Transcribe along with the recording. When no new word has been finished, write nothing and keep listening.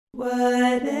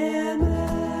What am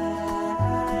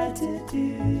I to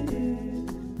do?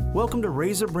 Welcome to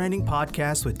Razor Branding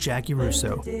Podcast with Jackie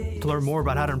Russo. To learn more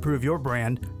about how to improve your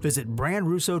brand, visit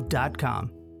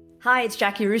brandrusso.com. Hi, it's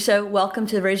Jackie Russo. Welcome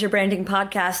to the Razor Branding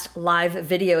Podcast live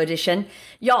video edition.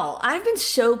 Y'all, I've been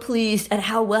so pleased at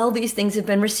how well these things have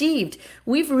been received.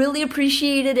 We've really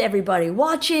appreciated everybody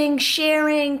watching,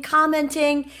 sharing,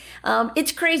 commenting.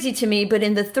 It's crazy to me, but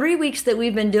in the 3 weeks that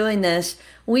we've been doing this,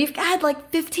 we've had like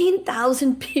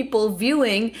 15,000 people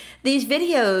viewing these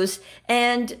videos,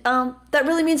 and that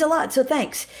really means a lot, so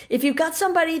thanks. If you've got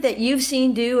somebody that you've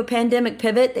seen do a pandemic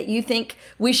pivot that you think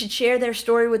we should share their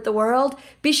story with the world,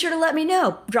 be sure to let me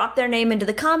know. Drop their name into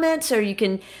the comments, or you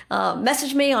can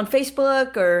message me on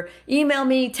Facebook or email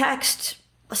me, text,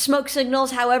 smoke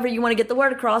signals, however you want to get the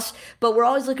word across, but we're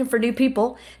always looking for new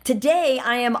people. Today,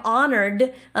 I am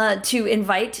honored to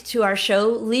invite to our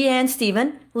show Leanne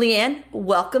Steven. Leanne,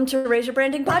 welcome to Razor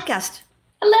Branding Podcast.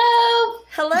 Hello.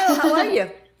 Hello, how are you?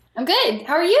 I'm good.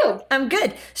 How are you? I'm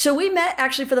good. So we met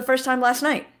actually for the first time last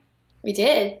night. We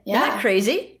did. Yeah. Isn't that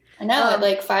crazy? I know, at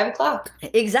like 5 o'clock.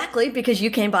 Exactly, because you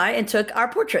came by and took our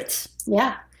portraits.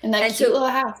 Yeah. In that cute little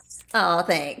house. Oh,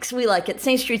 thanks. We like it.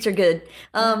 St. Streets are good.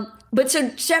 But so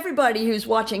to everybody who's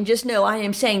watching, just know I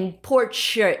am saying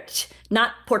portrait,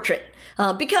 not portrait,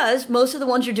 because most of the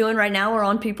ones you're doing right now are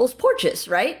on people's porches,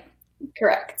 right?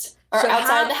 Correct. Or so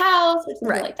outside the house, or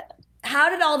something like that. How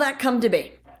did all that come to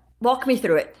be? Walk me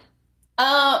through it.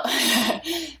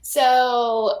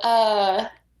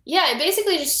 It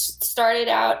basically just started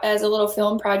out as a little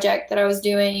film project that I was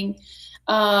doing.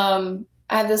 I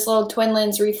have this little twin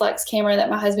lens reflex camera that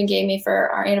my husband gave me for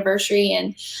our anniversary,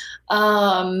 and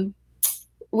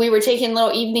we were taking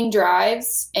little evening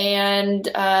drives, and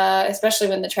especially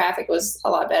when the traffic was a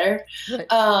lot better. Right.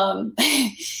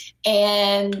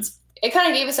 And it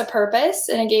kind of gave us a purpose,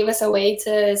 and it gave us a way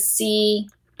to see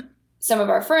some of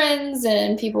our friends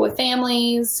and people with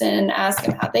families and ask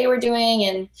them how they were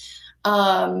doing.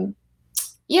 And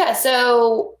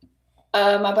so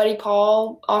my buddy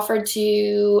Paul offered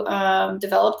to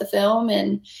develop the film,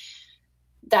 and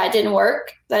that didn't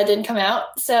work. That didn't come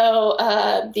out. So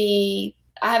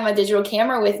I have my digital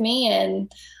camera with me,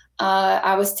 and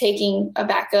I was taking a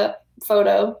backup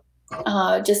photo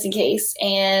just in case.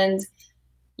 And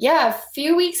a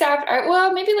few weeks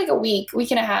after, maybe like a week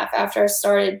and a half after I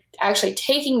started actually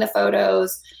taking the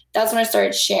photos, that's when I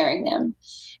started sharing them.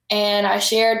 And I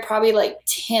shared probably like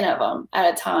 10 of them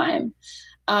at a time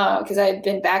because I had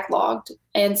been backlogged.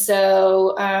 And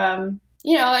so, I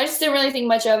just didn't really think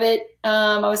much of it.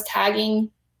 I was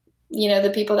tagging,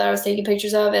 the people that I was taking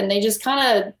pictures of, and they just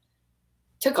kind of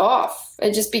took off.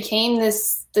 It just became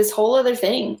this whole other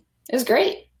thing. It was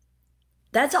great.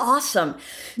 That's awesome.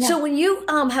 Yeah. So when you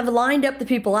have lined up the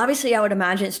people, obviously I would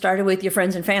imagine it started with your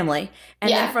friends and family.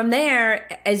 And then from there,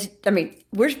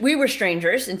 we were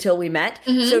strangers until we met.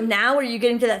 Mm-hmm. So now are you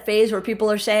getting to that phase where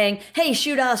people are saying, hey,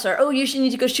 shoot us, or, oh, you should need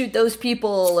to go shoot those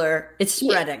people, or it's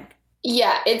spreading?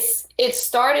 Yeah, it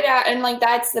started out, and like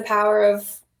that's the power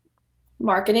of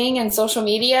marketing and social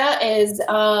media is,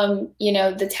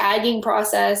 the tagging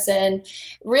process. And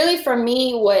really for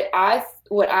me, what I've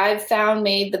found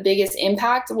made the biggest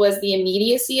impact was the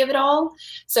immediacy of it all.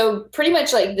 So pretty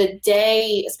much like the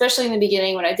day, especially in the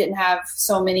beginning when I didn't have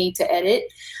so many to edit,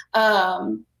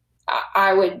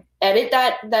 I would edit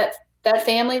that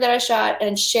family that I shot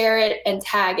and share it and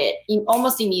tag it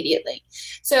almost immediately.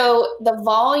 So the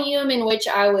volume in which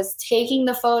I was taking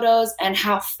the photos and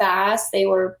how fast they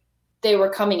were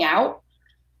coming out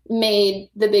made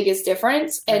the biggest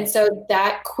difference. And so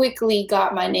that quickly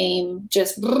got my name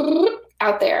just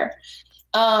out there.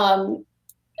 So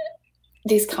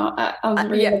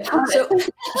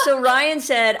Ryan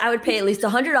said I would pay at least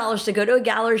 $100 to go to a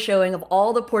gallery showing of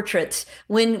all the portraits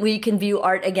when we can view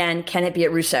art again. Can it be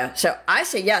at Russo? So I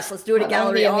say yes. Let's do it at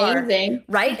Gallery R.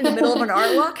 Right in the middle of an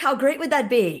art walk. How great would that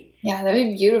be? Yeah, that'd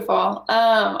be beautiful.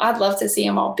 I'd love to see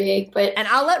them all big, and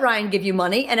I'll let Ryan give you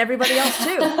money and everybody else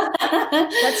too.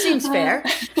 That seems fair.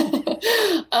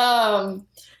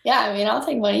 I'll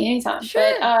take money anytime.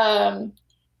 Sure.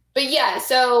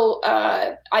 So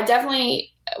I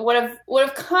definitely would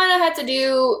have kind of had to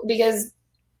do, because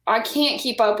I can't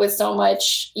keep up with so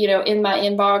much, in my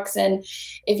inbox. And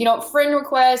if you don't friend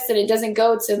request and it doesn't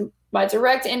go to my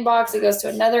direct inbox, it goes to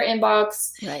another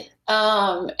inbox. Right.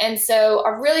 And so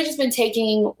I've really just been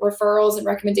taking referrals and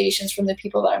recommendations from the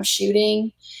people that I'm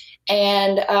shooting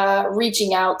and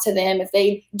reaching out to them if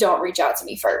they don't reach out to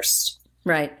me first.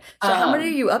 Right. So how many are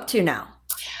you up to now?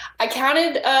 I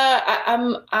counted,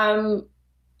 I'm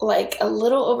like a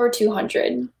little over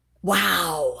 200.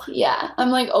 Wow. Yeah. I'm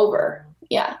like over.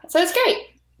 Yeah. So it's great.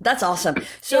 That's awesome.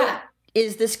 So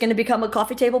is this going to become a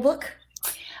coffee table book?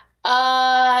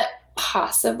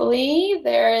 Possibly.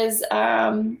 There is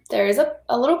a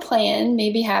little plan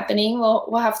maybe happening.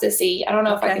 We'll have to see. I don't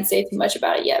know if I can say too much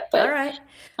about it yet, but all right.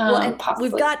 Well, and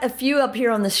we've got a few up here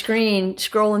on the screen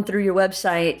scrolling through your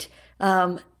website.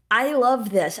 I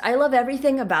love this. I love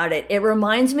everything about it. It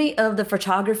reminds me of the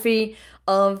photography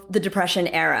of the Depression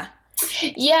era.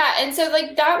 Yeah, and so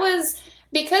like that was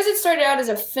because it started out as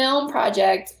a film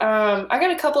project. I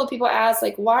got a couple of people ask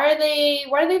like, why do they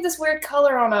have this weird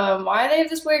color on them? Why do they have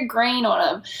this weird grain on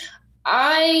them?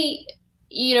 I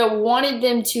wanted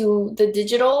the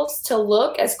digitals to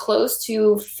look as close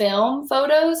to film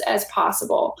photos as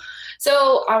possible.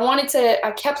 So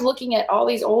I kept looking at all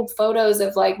these old photos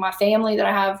of like my family that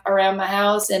I have around my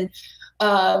house and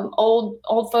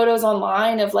old photos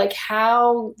online of like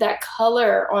how that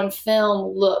color on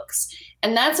film looks.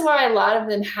 And that's why a lot of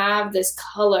them have this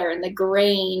color and the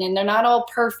grain, and they're not all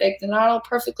perfect. They're not all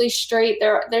perfectly straight.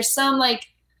 There's some like,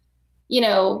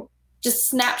 just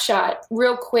snapshot,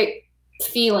 real quick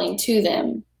feeling to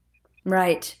them.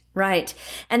 Right.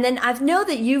 And then I know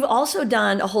that you've also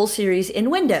done a whole series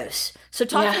in Windows. So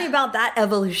talk to me about that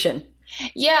evolution.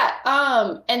 Yeah.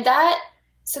 And that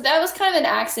was kind of an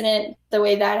accident, the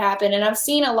way that happened. And I've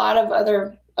seen a lot of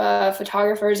other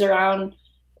photographers around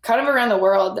the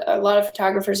world. A lot of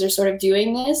photographers are sort of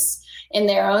doing this in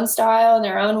their own style, in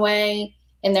their own way,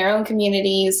 in their own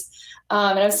communities.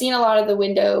 And I've seen a lot of the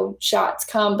window shots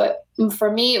come, but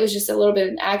for me, it was just a little bit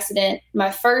of an accident.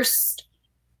 My first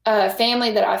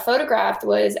family that I photographed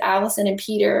was Allison and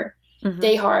Peter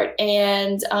Dayhart.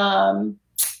 And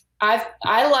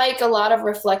I like a lot of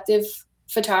reflective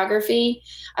photography.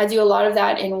 I do a lot of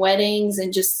that in weddings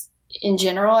and just in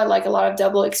general. I like a lot of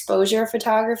double exposure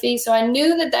photography. So I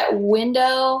knew that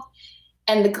window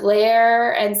and the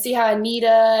glare, and see how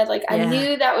Anita, I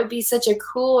knew that would be such a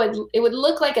cool, it would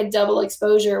look like a double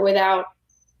exposure without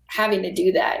having to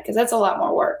do that, because that's a lot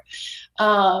more work.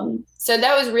 So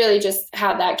that was really just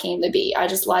how that came to be. I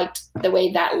just liked the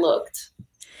way that looked.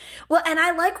 Well, and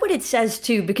I like what it says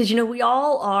too, because, we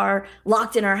all are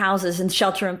locked in our houses and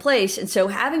shelter in place. And so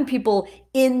having people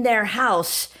in their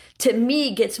house, to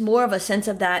me, gets more of a sense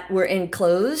of that we're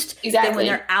enclosed than when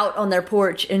they're out on their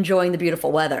porch enjoying the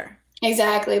beautiful weather.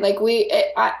 Exactly.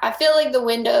 I feel like the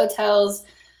window tells,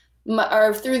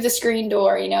 or through the screen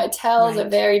door, it tells a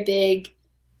very big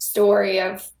story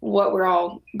of what we're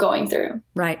all going through.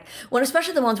 Right. Well,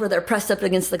 especially the ones where they're pressed up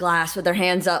against the glass with their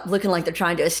hands up, looking like they're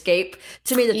trying to escape.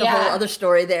 To me, there's a whole other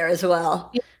story there as well.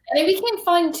 Yeah. And it became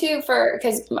fun too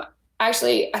because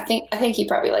actually, I think he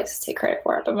probably likes to take credit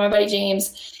for it, but my buddy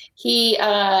James, he's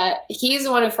the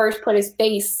one who first put his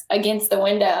face against the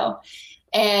window.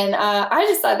 And I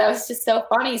just thought that was just so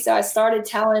funny. So I started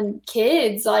telling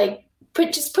kids,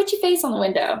 put your face on the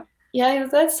window. Yeah,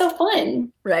 that's so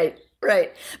fun. Right.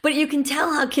 But you can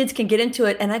tell how kids can get into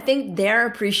it. And I think they're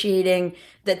appreciating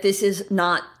that this is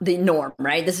not the norm,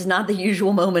 right? This is not the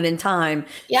usual moment in time.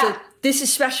 Yeah. So this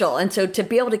is special. And so to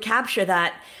be able to capture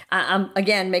that, I'm,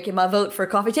 again, making my vote for a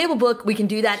coffee table book. We can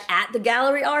do that at the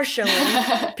Gallery R showing.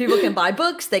 People can buy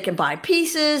books. They can buy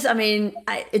pieces. I mean,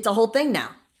 it's a whole thing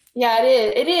now. Yeah,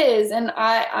 it is. And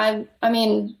I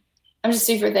mean, I'm just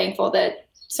super thankful that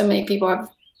so many people have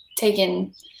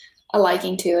taken a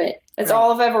liking to it. It's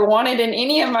all I've ever wanted in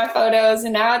any of my photos.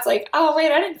 And now it's like, oh,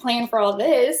 wait, I didn't plan for all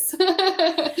this.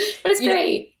 But it's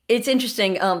great. It's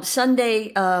interesting.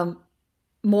 Sunday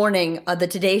morning, the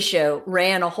Today Show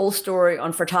ran a whole story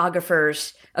on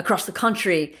photographers across the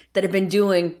country that have been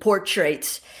doing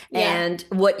portraits and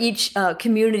what each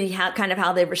community kind of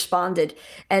how they responded.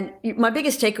 And my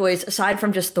biggest takeaways, aside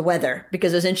from just the weather,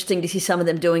 because it was interesting to see some of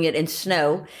them doing it in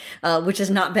snow, which has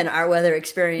not been our weather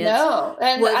experience. No,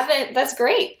 and I think that's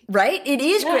great. Right? It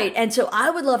is great. And so I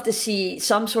would love to see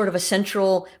some sort of a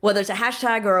central, whether it's a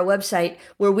hashtag or a website,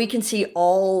 where we can see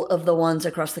all of the ones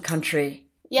across the country.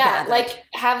 Yeah,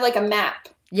 have a map.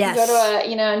 Yes. You go to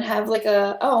and have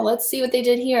let's see what they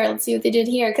did here. Let's see what they did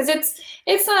here. Because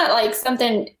it's not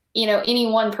something,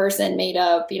 any one person made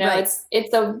up.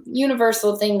 It's a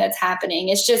universal thing that's happening.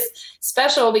 It's just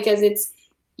special because it's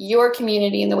your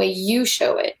community and the way you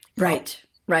show it. Right.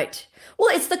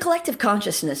 Well, it's the collective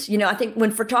consciousness. I think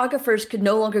when photographers could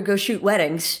no longer go shoot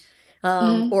weddings,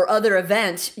 or other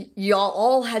events, y'all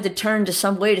all had to turn to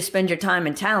some way to spend your time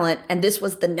and talent. And this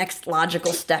was the next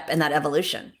logical step in that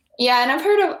evolution. Yeah. And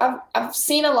I've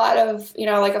seen a lot of,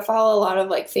 I follow a lot of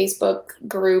Facebook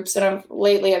groups, and I've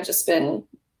just been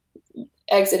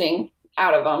exiting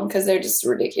out of them because they're just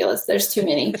ridiculous. There's too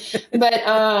many, but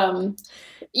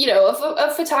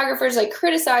of photographers like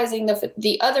criticizing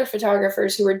the other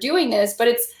photographers who are doing this, but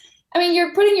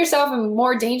you're putting yourself in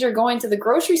more danger going to the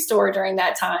grocery store during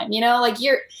that time,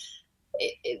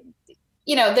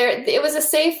 it was a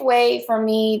safe way for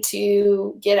me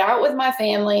to get out with my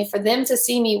family, for them to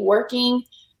see me working,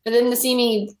 for them to see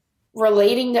me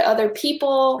relating to other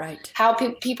people, right. How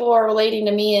people are relating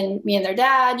to me and their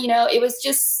dad. It was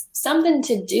just something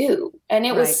to do, and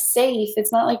it was safe.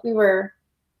 It's not like we weren't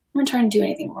trying to do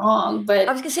anything wrong, but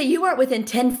I was gonna say, you weren't within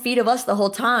 10 feet of us the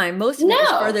whole time. Most of it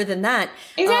was further than that.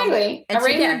 Exactly. I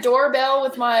rang your doorbell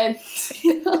with my,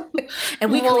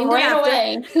 and we cleaned ran it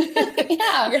away.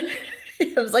 Yeah.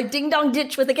 It was like ding dong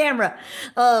ditch with a camera.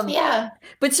 Yeah.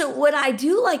 But so what I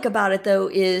do like about it though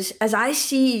is, as I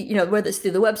see, whether it's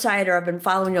through the website or I've been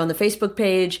following you on the Facebook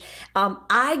page,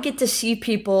 I get to see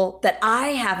people that I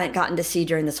haven't gotten to see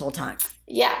during this whole time.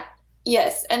 Yeah.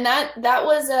 Yes. And that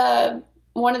was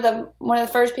one of the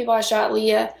first people I shot,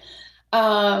 Leah.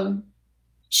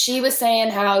 She was saying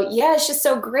how, it's just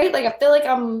so great. Like, I feel like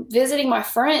I'm visiting my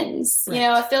friends, right.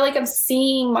 I feel like I'm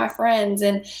seeing my friends.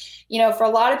 And, for a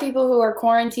lot of people who are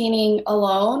quarantining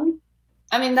alone,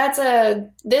 that's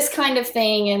this kind of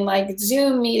thing, and like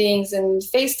Zoom meetings and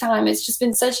FaceTime, it's just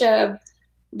been such a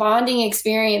bonding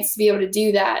experience to be able to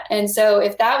do that. And so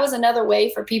if that was another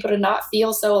way for people to not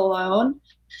feel so alone,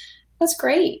 that's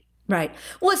great. Right.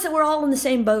 Well, it's that we're all in the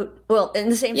same boat. Well, in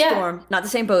the same storm, not the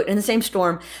same boat, in the same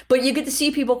storm. But you get to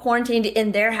see people quarantined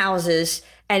in their houses.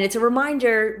 And it's a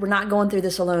reminder, we're not going through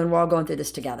this alone. We're all going through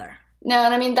this together. No,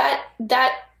 and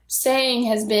that saying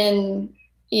has been,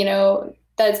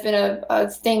 that's been a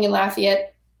thing in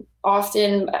Lafayette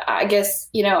often. I didn't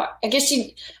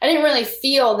really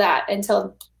feel that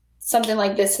until something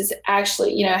like this has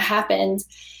actually, happened.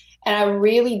 And I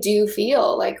really do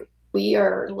feel like we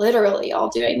are literally all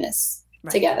doing this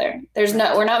together.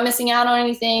 We're not missing out on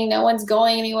anything. No one's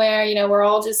going anywhere. We're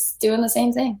all just doing the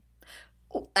same thing.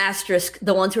 Asterisk,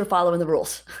 the ones who are following the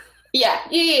rules. Yeah.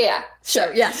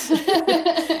 Sure. Yes.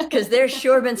 Because there's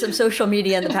sure been some social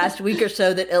media in the past week or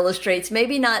so that illustrates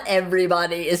maybe not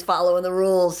everybody is following the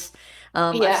rules.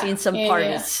 I've seen some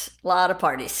parties, a lot of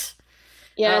parties.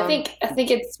 Yeah. I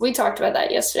think we talked about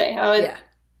that yesterday. How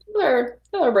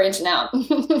people are branching out.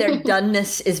 Their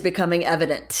doneness is becoming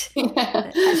evident.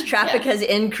 As traffic has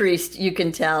increased, you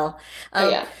can tell.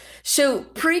 So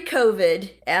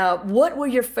pre-COVID, what were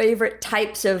your favorite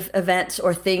types of events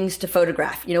or things to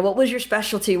photograph? What was your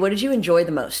specialty? What did you enjoy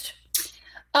the most?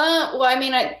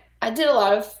 I did a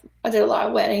lot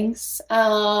of weddings.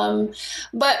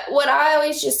 But what I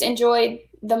always just enjoyed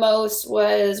the most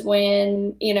was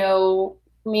when,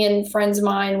 me and friends of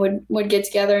mine would get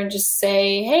together and just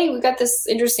say, hey, we got this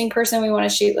interesting person we want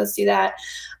to shoot. Let's do that.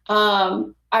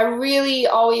 I really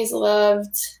always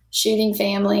loved shooting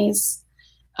families,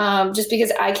 just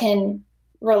because I can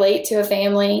relate to a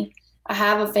family. I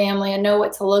have a family. I know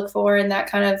what to look for in that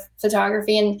kind of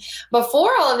photography. And before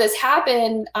all of this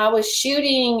happened, I was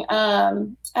shooting,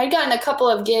 I'd gotten a couple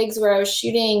of gigs where I was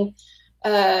shooting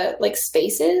like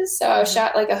spaces. So I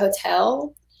shot like a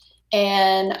hotel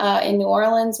and in New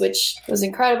Orleans, which was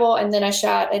incredible. And then I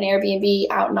shot an Airbnb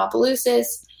out in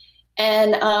Opelousas.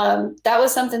 And that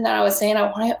was something that I was saying,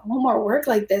 I want more work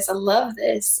like this. I love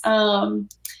this.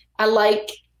 I like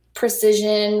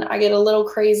precision. I get a little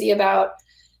crazy about,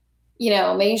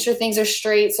 making sure things are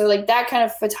straight. So like that kind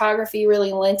of photography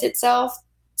really lent itself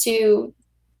to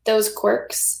those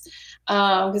quirks.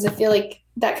 Because I feel like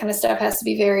that kind of stuff has to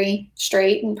be very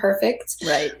straight and perfect.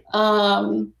 Right.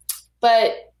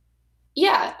 But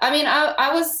yeah,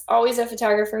 I was always a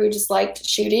photographer who just liked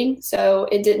shooting. So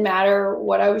it didn't matter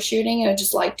what I was shooting. I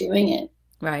just liked doing it.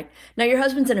 Right. Now your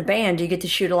husband's in a band. Do you get to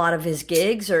shoot a lot of his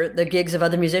gigs or the gigs of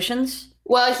other musicians?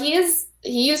 Well, he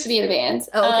used to be in a band.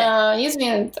 Oh, okay. He used to be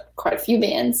in quite a few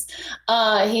bands.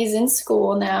 He's in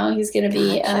school now. He's going to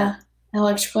be an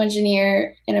electrical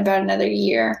engineer in about another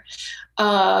year.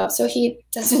 So he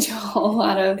doesn't do a whole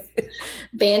lot of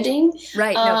banding.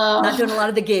 Right. No, not doing a lot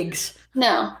of the gigs.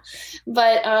 No.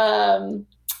 But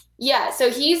so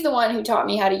he's the one who taught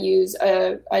me how to use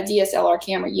a DSLR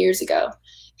camera years ago.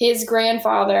 His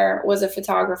grandfather was a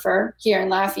photographer here in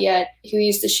Lafayette who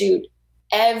used to shoot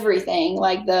everything,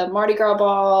 like the Mardi Gras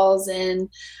balls and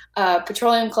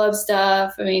Petroleum Club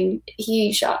stuff.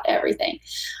 He shot everything.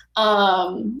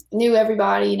 Knew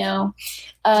everybody, Do you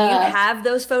have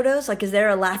those photos? Like, is there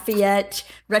a Lafayette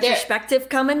retrospective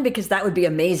coming? Because that would be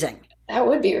amazing. That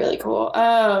would be really cool.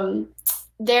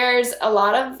 There's a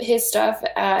lot of his stuff,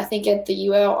 I think, at the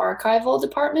UL archival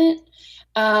department.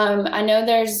 I know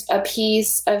there's a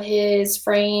piece of his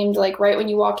framed, like right when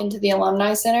you walk into the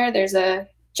Alumni Center, there's a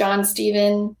John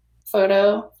Stephen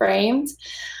photo framed.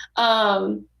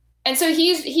 And so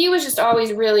he was just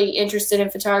always really interested in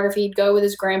photography. He'd go with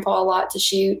his grandpa a lot to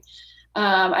shoot.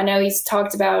 I know he's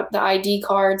talked about the ID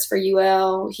cards for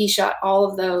UL. He shot all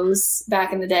of those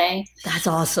back in the day. That's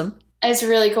awesome. It's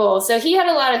really cool. So he had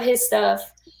a lot of his stuff.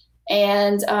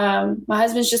 And my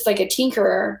husband's just like a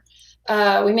tinkerer.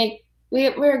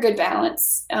 We're a good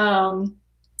balance.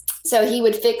 So he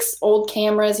would fix old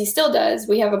cameras. He still does.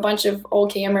 We have a bunch of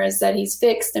old cameras that he's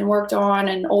fixed and worked on,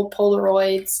 and old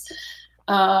Polaroids.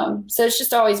 So it's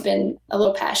just always been a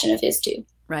little passion of his too.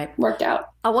 Right. Worked out.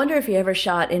 I wonder if he ever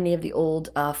shot any of the old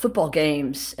football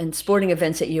games and sporting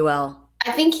events at UL.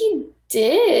 I think he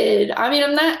did. I mean,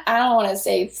 I don't want to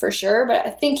say for sure, but I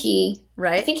think he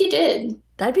did.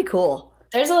 That'd be cool.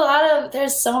 There's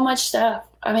so much stuff.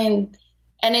 I mean,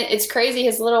 and it's crazy.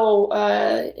 His little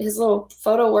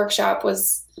photo workshop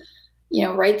was,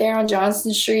 right there on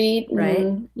Johnston Street. Right.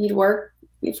 And he'd work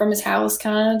from his house,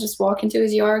 kind of just walk into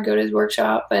his yard, go to his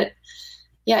workshop. But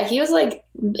yeah, he was like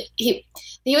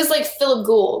Philip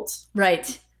Gould.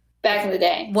 Right. Back in the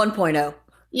day. 1.0.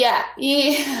 Yeah.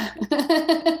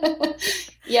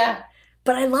 Yeah.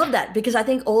 But I love that because I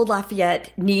think old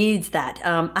Lafayette needs that.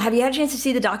 Have you had a chance to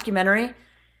see the documentary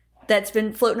that's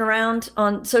been floating around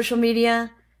on social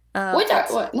media? What?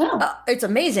 No. It's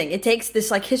amazing. It takes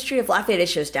this history of Lafayette. It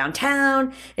shows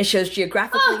downtown. It shows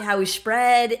geographically how we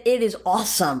spread. It is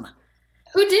awesome.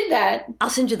 Who did that? I'll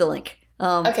send you the link.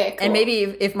 Okay, cool. And maybe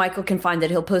if Michael can find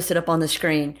it, he'll post it up on the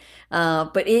screen.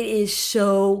 But it is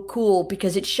so cool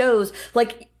because it shows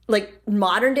like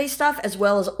modern day stuff as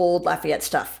well as old Lafayette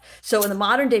stuff. So in the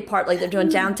modern day part, they're doing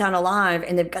Downtown Alive,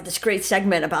 and they've got this great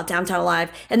segment about Downtown Alive,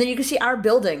 and then you can see our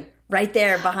building right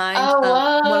there behind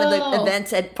one of the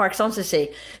events at Park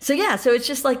Sanssouci. So yeah, so it's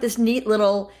just this neat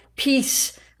little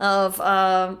piece of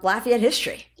Lafayette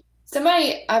history.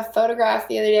 Somebody I photographed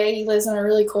the other day, he lives in a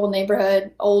really cool old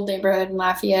neighborhood in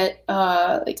Lafayette,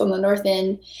 on the north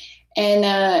end.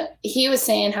 And he was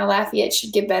saying how Lafayette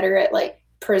should get better at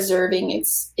preserving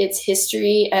its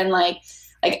history. And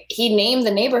he named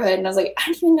the neighborhood, and I was like, I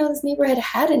didn't even know this neighborhood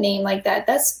had a name like that.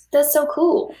 That's so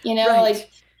cool. Right.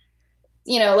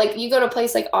 You go to a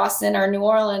place like Austin or New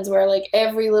Orleans where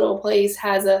every little place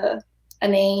has a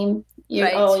name.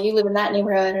 Right. Oh, you live in that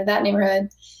neighborhood or that neighborhood.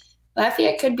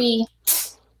 Lafayette could be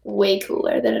way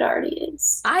cooler than it already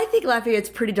is. I think Lafayette's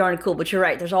pretty darn cool, but you're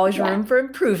right. There's always room for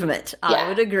improvement. I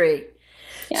would agree.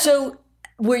 Yeah. So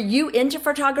were you into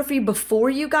photography before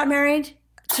you got married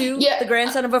to the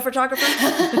grandson of a photographer?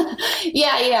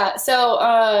 Yeah. So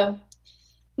I'm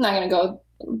not going to go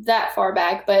that far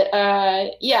back, but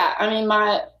I mean,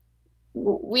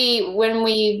 when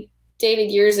we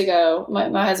dated years ago,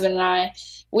 my husband and I,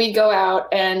 we'd go out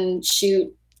and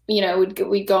shoot.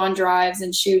 We'd go on drives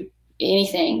and shoot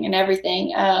anything and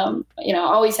everything.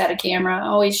 Always had a camera,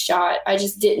 always shot. I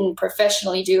just didn't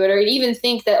professionally do it or even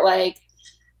think that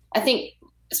I think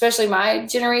especially my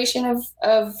generation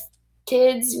of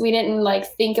kids, we didn't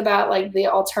think about the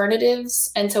alternatives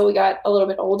until we got a little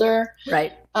bit older.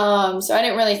 Right. So I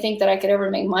didn't really think that I could ever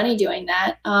make money doing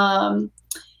that.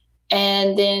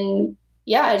 And then,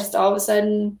 I just all of a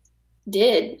sudden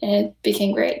did, and it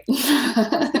became great.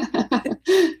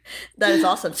 That is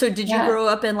awesome. So did you grow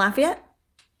up in Lafayette?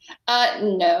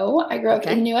 No, I grew up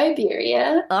in New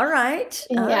Iberia. All right.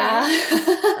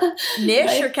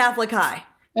 Nish or Catholic High?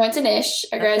 I went to Nish.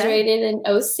 I graduated in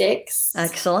 2006.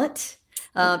 Excellent.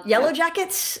 Yellow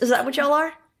Jackets, is that what y'all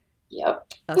are?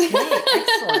 Yep. Okay,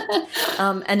 excellent.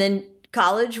 And then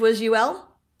college was UL?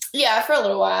 Yeah, for a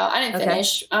little while. I didn't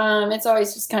finish. It's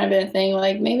always just kind of been a thing,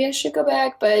 maybe I should go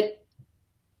back, but,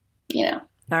 All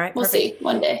right, we'll see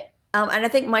one day. And I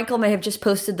think Michael may have just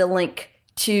posted the link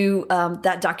to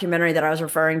that documentary that I was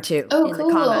referring to in the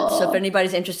comments. So if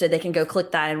anybody's interested, they can go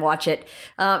click that and watch it.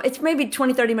 It's maybe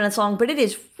 20, 30 minutes long, but it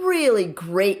is really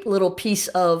great little piece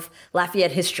of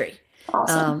Lafayette history.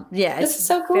 Awesome. It's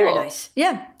so cool. Very nice.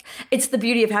 Yeah. It's the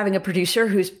beauty of having a producer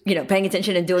who's, paying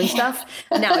attention and doing stuff.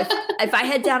 Now, if I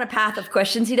head down a path of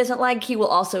questions he doesn't like, he will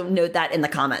also note that in the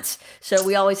comments. So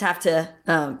we always have to,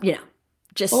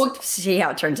 just see how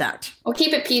it turns out. We'll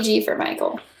keep it PG for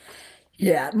Michael.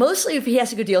 Yeah, mostly if he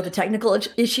has to go deal with a technical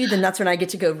issue, then that's when I get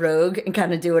to go rogue and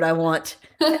kind of do what I want.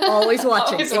 Always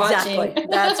watching. Exactly.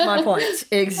 That's my point.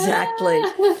 Exactly.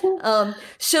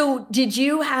 So did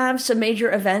you have some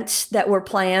major events that were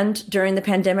planned during the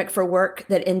pandemic for work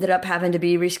that ended up having to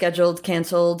be rescheduled,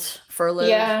 canceled,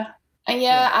 furloughed?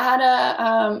 Yeah, I had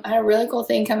a really cool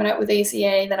thing coming up with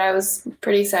ACA that I was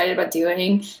pretty excited about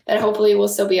doing that hopefully we'll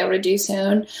still be able to do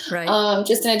soon. Right.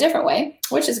 Just in a different way,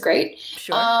 which is great.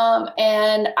 Sure.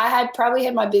 And I had probably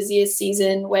had my busiest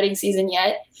wedding season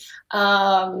yet.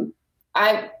 I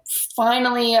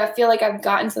feel like I've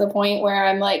gotten to the point where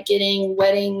I'm like getting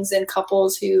weddings and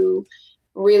couples who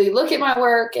really look at my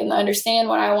work and understand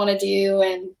what I want to do,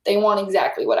 and they want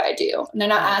exactly what I do. And they're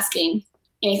not asking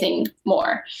anything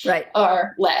more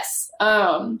or less.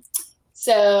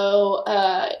 So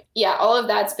all of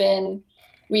that's been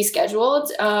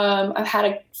rescheduled. I've had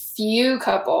a few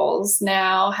couples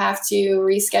now have to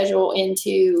reschedule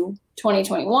into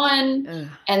 2021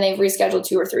 and they've rescheduled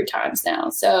 2 or 3 times now.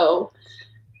 So,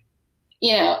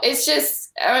 it's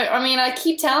just, I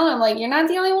keep telling them, like, you're not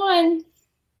the only one.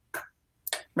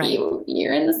 Right.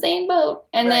 You're in the same boat.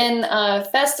 And then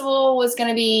festival was going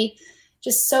to be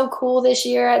just so cool this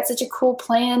year. I had such a cool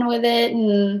plan with it.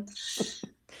 And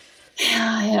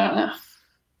I don't know.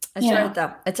 That's right,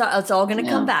 though. It's all going to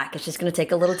come back. It's just going to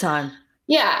take a little time.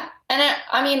 Yeah. And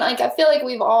I feel like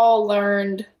we've all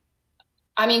learned,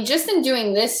 just in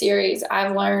doing this series,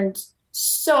 I've learned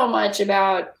so much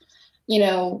about,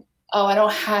 I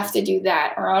don't have to do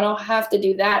that, or I don't have to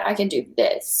do that. I can do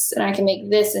this, and I can make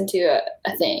this into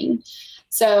a thing.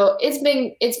 So it's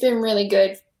been really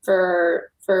good for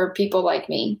people like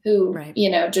me who,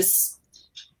 just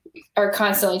are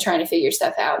constantly trying to figure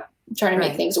stuff out, trying to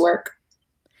make things work.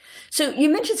 So you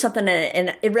mentioned something and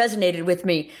it resonated with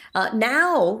me.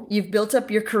 Now you've built up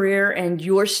your career and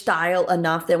your style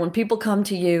enough that when people come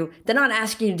to you, they're not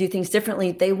asking you to do things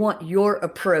differently. They want your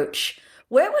approach.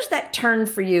 Where was that turn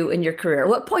for you in your career?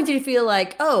 What point did you feel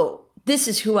like, oh, this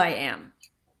is who I am?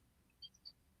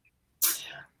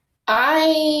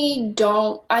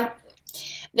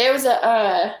 There was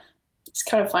it's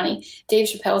kind of funny. Dave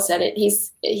Chappelle said it.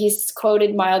 He's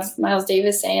quoted Miles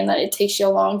Davis saying that it takes you a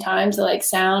long time to like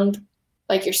sound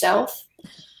like yourself.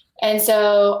 And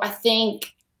so I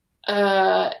think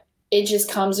it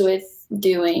just comes with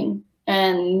doing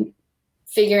and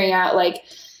figuring out like,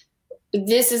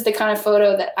 this is the kind of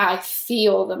photo that I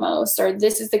feel the most, or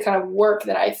this is the kind of work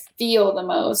that I feel the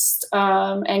most,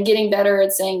 and getting better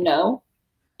at saying no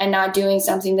and not doing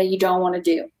something that you don't want to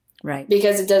do. Right.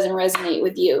 Because it doesn't resonate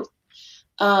with you.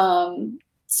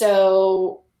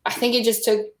 So I think it just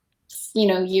took,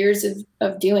 years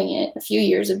of doing it, a few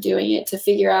years of doing it to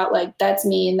figure out like, that's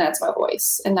me and that's my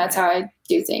voice and that's how I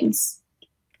do things.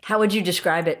 How would you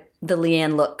describe it, the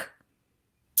Leanne look?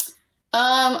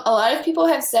 A lot of people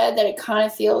have said that it kind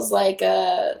of feels like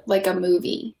a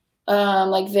movie,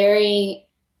 like very,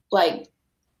 like,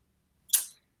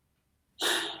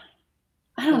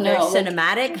 I don't know. Very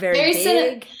cinematic, very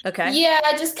big. Okay. Yeah,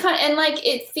 just kind of, and like,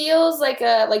 it feels like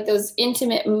those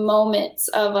intimate moments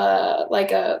of a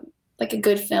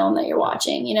good film that you're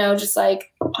watching, just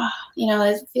like,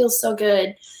 it feels so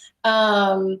good.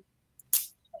 And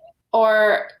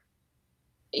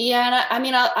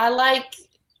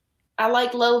I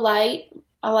like low light.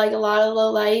 I like a lot of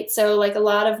low light. So like a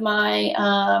lot of my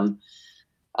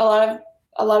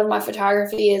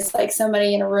photography is like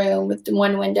somebody in a room with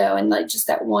one window and like just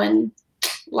that one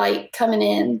light coming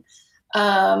in.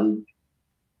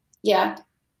 Yeah.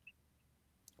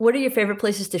 What are your favorite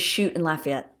places to shoot in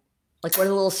Lafayette? Like what are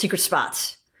the little secret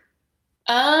spots?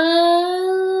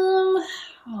 Oh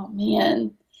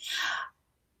man.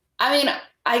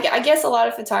 I guess a lot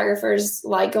of photographers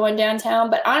like going downtown,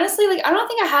 but honestly, like, I don't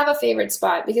think I have a favorite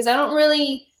spot because I don't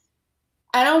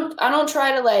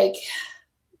try to like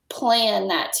plan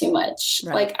that too much.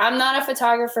 Right. Like, I'm not a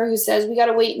photographer who says we got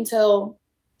to wait until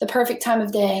the perfect time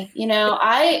of day.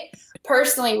 I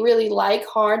personally really like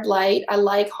hard light. I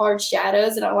like hard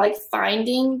shadows and I like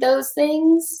finding those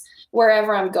things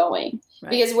wherever I'm going. Right.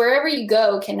 Because wherever you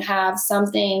go can have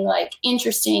something like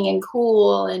interesting and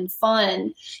cool and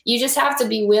fun. You just have to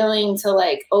be willing to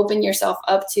like open yourself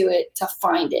up to it to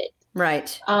find it.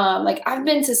 Right. Like I've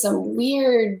been to some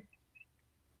weird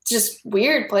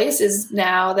places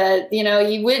now that,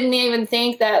 you wouldn't even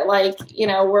think that like,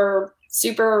 we're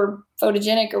super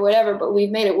photogenic or whatever, but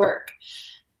we've made it work.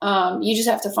 You just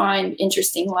have to find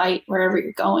interesting light wherever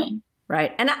you're going.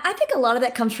 Right. And I think a lot of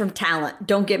that comes from talent.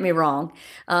 Don't get me wrong.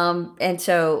 And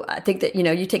so I think that,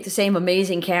 you take the same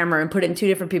amazing camera and put it in 2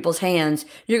 different people's hands,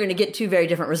 you're going to get 2 very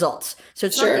different results. So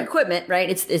it's not the equipment, right?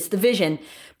 It's the vision.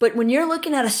 But when you're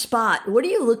looking at a spot, what are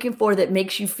you looking for that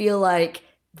makes you feel like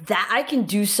that I can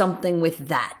do something with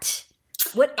that?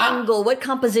 What angle, what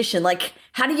composition? Like,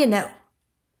 how do you know?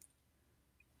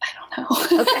 I don't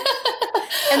know. Okay.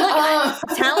 And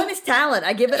look, talent is talent.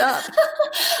 I give it up.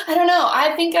 I don't know.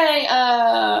 I think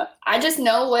I just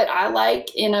know what I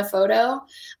like in a photo.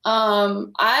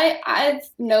 I've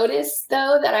noticed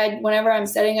though that whenever I'm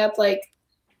setting up, like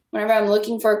whenever I'm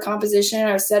looking for a composition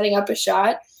or setting up a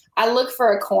shot, I look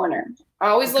for a corner. I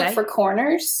always look for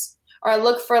corners, or I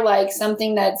look for like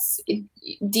something that's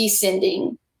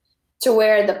descending to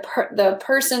where the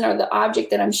person or the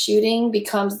object that I'm shooting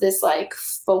becomes this like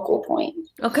focal point.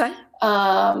 Okay.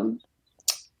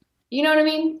 You know what I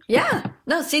mean? Yeah.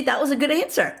 No, see, that was a good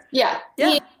answer. Yeah.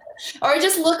 Or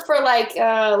just look for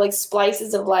like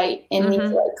splices of light in these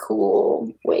like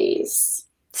cool ways.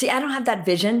 See, I don't have that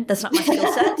vision. That's not my skill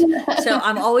set. So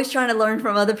I'm always trying to learn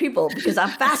from other people because I'm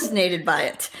fascinated by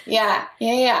it. Yeah.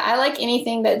 I like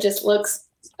anything that just looks,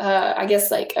 I guess,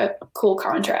 like a cool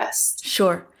contrast.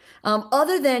 Sure.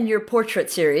 Other than your portrait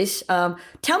series,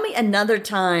 tell me another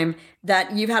time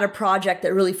that you've had a project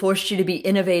that really forced you to be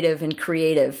innovative and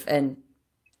creative. And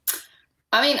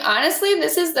I mean, honestly,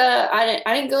 this is I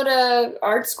didn't go to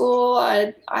art school.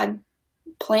 I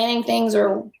planning things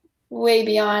are way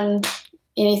beyond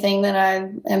anything that I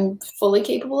am fully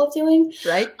capable of doing.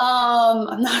 Right.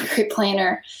 I'm not a great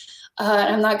planner.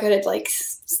 I'm not good at like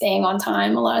staying on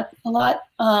time a lot.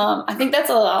 I think that's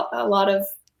a lot of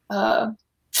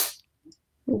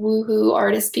woohoo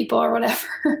artist people or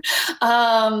whatever.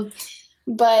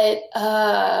 But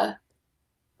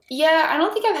yeah, I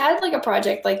don't think I've had like a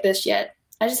project like this yet.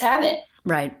 I just haven't.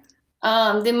 Right.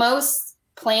 The most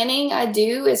planning I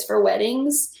do is for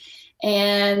weddings.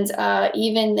 And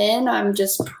even then, I'm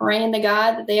just praying to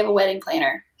God that they have a wedding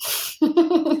planner.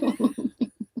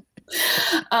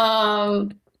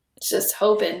 Just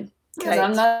hoping, because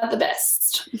I'm not the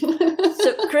best.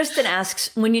 So Kristen asks,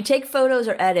 when you take photos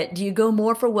or edit, do you go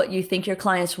more for what you think your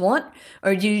clients want,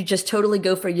 or do you just totally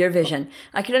go for your vision?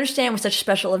 I can understand with such a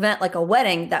special event like a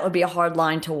wedding, that would be a hard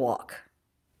line to walk.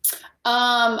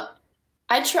 I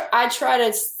try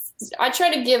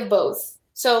to give both.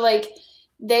 So like,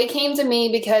 they came to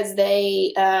me because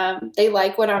they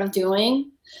like what I'm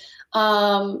doing.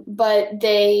 But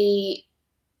they,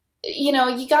 you know,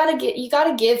 you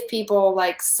gotta give people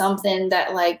like something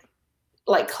that like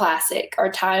classic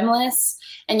or timeless.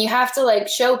 And you have to like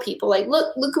show people like,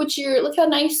 look how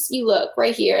nice you look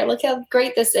right here. Look how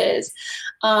great this is.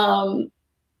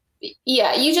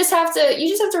 Yeah, you just have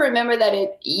to remember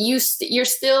that you're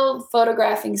still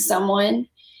photographing someone,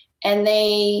 and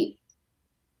they,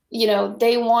 you know,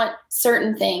 they want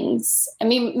certain things. I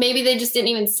mean, maybe they just didn't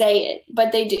even say it,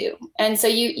 but they do. And so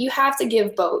you have to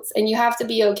give both, and you have to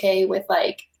be okay with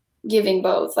like giving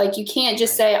both. Like you can't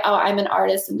just say, oh, I'm an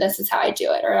artist and this is how I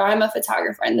do it, or I'm a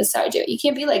photographer and this is how I do it. You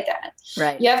can't be like that.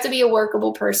 Right. You have to be a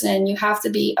workable person. You have to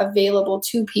be available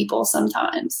to people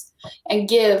sometimes and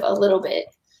give a little bit.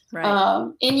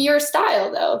 Right. In your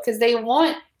style though, because they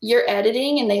want your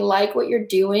editing and they like what you're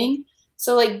doing.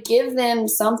 So like give them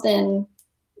something,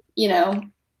 you know,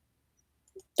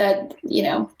 that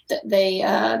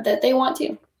they want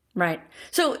to. Right.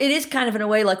 So it is kind of in a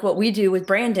way like what we do with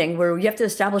branding, where you have to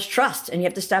establish trust and you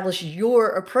have to establish your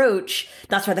approach.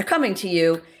 That's why they're coming to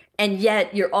you. And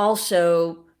yet you're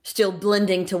also still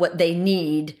blending to what they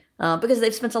need, because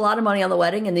they've spent a lot of money on the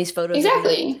wedding, and these photos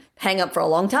exactly hang up for a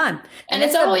long time. And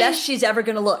it's always the best she's ever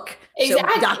going to look.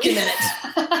 Exactly. So document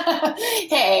it.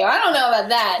 Hey, I don't know about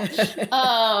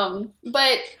that.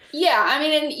 But yeah, I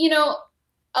mean, and you know,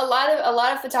 a lot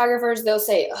of photographers, they'll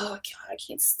say, oh God, I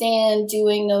can't stand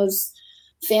doing those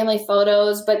family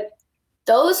photos. But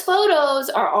those photos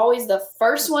are always the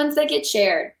first ones that get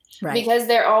shared. Right. Because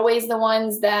they're always the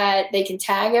ones that they can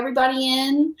tag everybody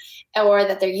in, or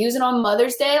that they're using on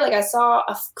Mother's Day. Like I saw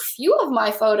a few of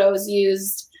my photos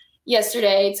used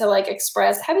yesterday to like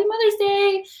express Happy Mother's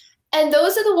Day. And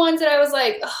those are the ones that I was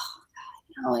like, oh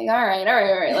God, I'm like, all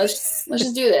right. Let's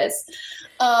just do this.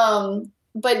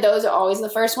 But those are always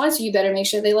the first ones. So you better make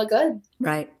sure they look good.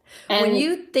 Right. And when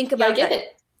you think about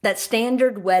that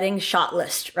standard wedding shot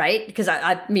list, right? Because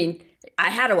I mean, I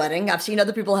had a wedding. I've seen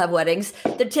other people have weddings.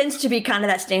 There tends to be kind of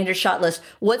that standard shot list.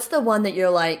 What's the one that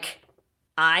you're like,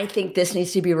 I think this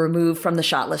needs to be removed from the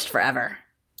shot list forever?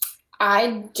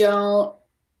 I don't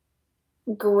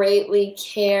greatly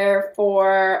care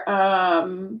for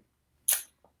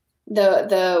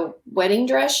the wedding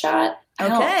dress shot.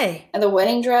 Okay. And the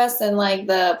wedding dress and like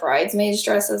the bridesmaids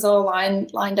dresses all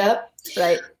lined up.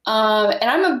 Right. And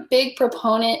I'm a big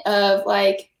proponent of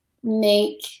like,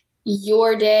 make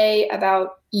your day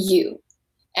about you,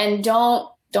 and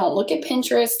don't look at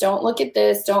Pinterest. Don't look at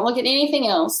this. Don't look at anything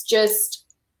else. Just,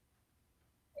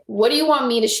 what do you want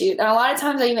me to shoot? And a lot of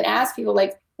times I even ask people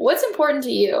like, what's important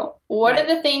to you? What Right.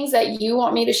 are the things that you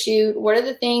want me to shoot? What are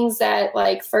the things that,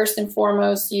 like, first and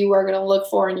foremost, you are going to look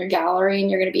for in your gallery and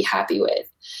you're going to be happy with?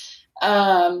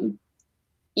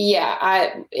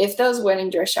 If those wedding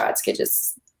dress shots could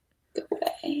just go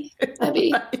away, that'd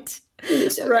be, Right. that'd be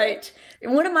so good. Right.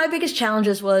 And one of my biggest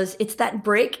challenges was it's that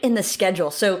break in the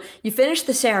schedule. So you finish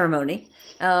the ceremony,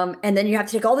 and then you have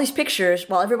to take all these pictures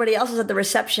while everybody else is at the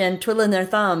reception twiddling their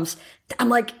thumbs. I'm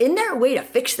like, isn't there a way to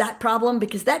fix that problem?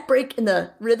 Because that break in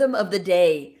the rhythm of the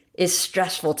day is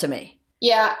stressful to me.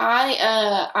 Yeah,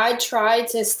 I try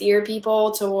to steer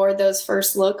people toward those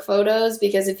first look photos,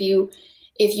 because if you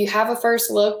have a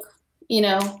first look,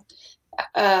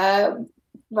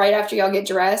 right after y'all get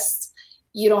dressed,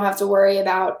 you don't have to worry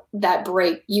about that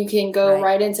break. You can go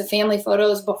right into family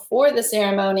photos before the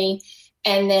ceremony,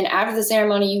 and then after the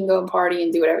ceremony, you can go and party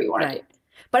and do whatever you want to do.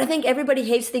 But I think everybody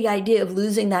hates the idea of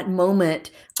losing that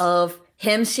moment of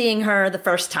him seeing her the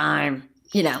first time,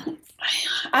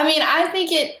 I mean, I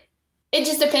think it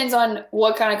just depends on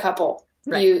what kind of couple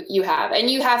you have. And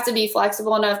you have to be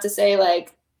flexible enough to say,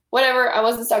 like, whatever, I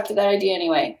wasn't stuck to that idea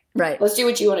anyway. Right. Let's do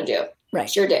what you want to do. Right.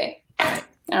 It's your day. I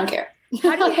don't care.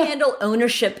 How do you handle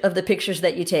ownership of the pictures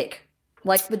that you take?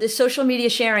 Like with the social media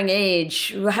sharing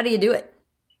age, how do you do it?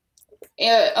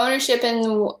 Ownership in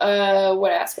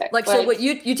what aspect? Like, so what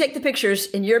you take the pictures,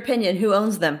 in your opinion, who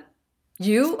owns them?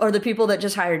 You or the people that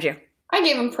just hired you? I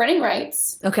gave them printing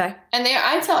rights. Okay. And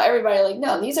I tell everybody, like,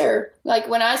 no, these are, like,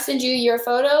 when I send you your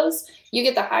photos, you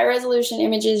get the high resolution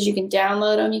images, you can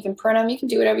download them, you can print them, you can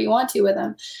do whatever you want to with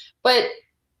them. But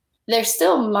they're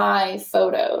still my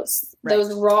photos. Right.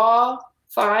 Those raw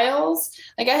files,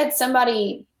 like, I had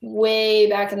somebody way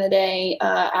back in the day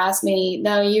ask me,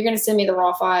 no, you're going to send me the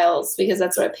raw files because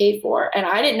that's what I paid for. And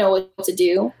I didn't know what to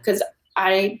do because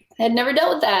I had never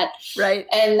dealt with that. Right.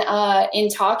 And in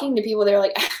talking to people, they're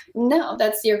like, no,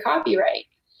 that's your copyright.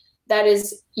 That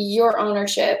is your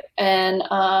ownership. And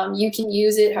you can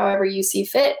use it however you see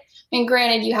fit. And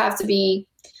granted, you have to be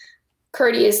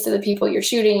courteous to the people you're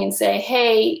shooting and say,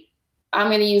 hey, I'm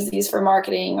going to use these for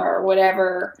marketing or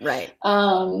whatever. Right.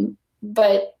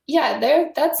 But yeah,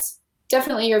 that's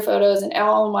definitely your photos. And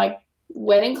all my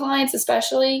wedding clients,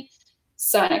 especially,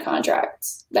 sign a contract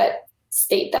that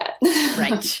state that.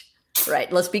 Right.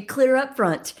 Right. Let's be clear up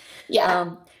front.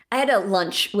 Yeah. I had a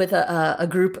lunch with a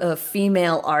group of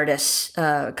female artists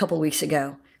a couple weeks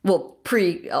ago. Well,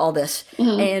 pre all this.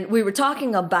 Mm-hmm. And we were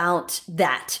talking about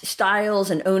that,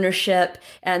 styles and ownership.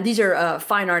 And these are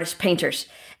fine artist painters.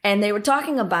 And they were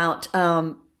talking about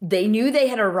they knew they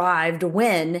had arrived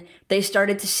when they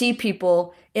started to see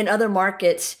people in other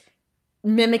markets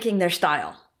mimicking their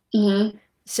style. Mm-hmm.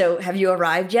 So have you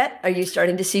arrived yet? Are you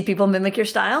starting to see people mimic your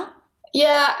style?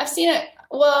 Yeah, I've seen it.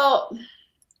 Well,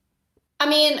 I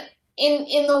mean,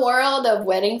 in the world of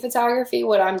wedding photography,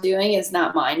 what I'm doing is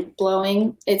not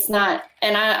mind-blowing. It's not,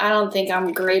 and I don't think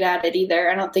I'm great at it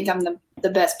either. I don't think I'm the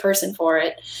best person for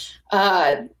it.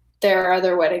 There are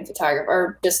other wedding photographers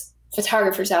or just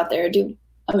photographers out there who do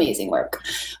amazing work.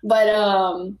 But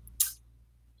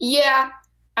yeah,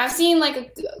 I've seen like a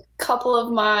couple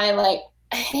of my, like,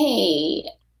 hey,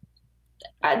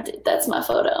 that's my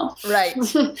photo. Right.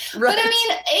 Right. But I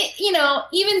mean,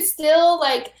 even still,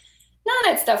 like, none of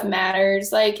that stuff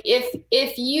matters. Like,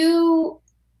 if you,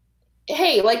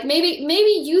 hey, like,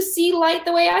 maybe you see light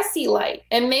the way I see light,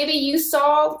 and maybe you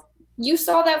saw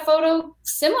that photo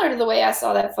similar to the way I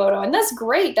saw that photo, and that's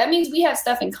great. That means we have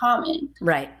stuff in common.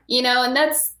 Right. And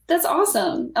that's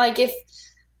awesome. Like, if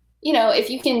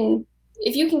you can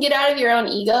get out of your own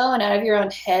ego and out of your own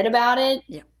head about it,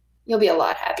 yeah, you'll be a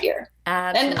lot happier.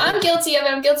 Absolutely. And I'm guilty of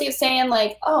it. I'm guilty of saying,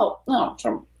 like, oh, no,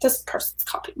 this person's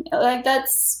copying me. Like,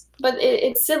 but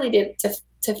it's silly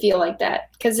to feel like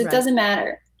that because it doesn't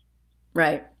matter.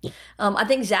 Right. I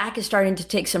think Zach is starting to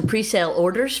take some pre-sale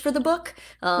orders for the book.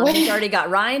 He's already got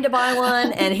Ryan to buy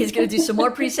one, and he's going to do some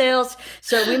more pre-sales.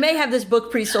 So we may have this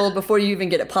book pre-sold before you even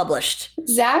get it published.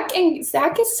 Zach is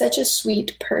such a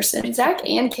sweet person. Zach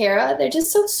and Kara, they're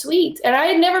just so sweet. And I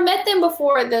had never met them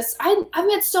before this. I've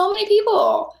met so many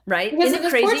people. Right. Because of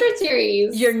this portrait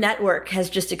series. Your network has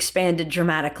just expanded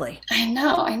dramatically. I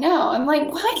know. I'm like,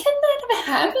 why couldn't that have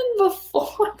happened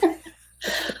before?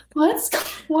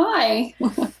 Why?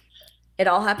 It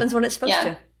all happens when it's supposed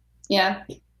to. Yeah.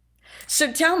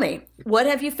 So tell me, what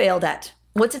have you failed at?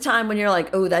 What's a time when you're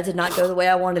like, oh, that did not go the way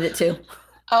I wanted it to?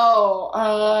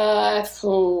 I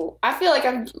feel like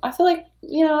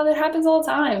that happens all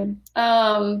the time.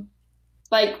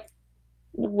 Like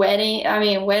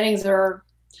weddings are,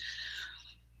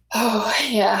 oh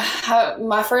yeah.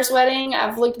 My first wedding,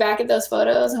 I've looked back at those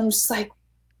photos. I'm just like,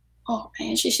 Oh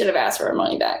man, she should have asked for her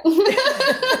money back.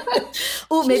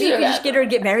 Oh, maybe you could just get her to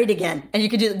get married again, and you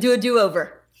could do a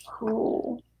do-over.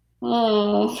 Ooh.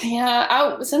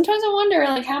 Yeah. Sometimes I wonder,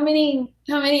 like, how many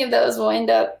of those will end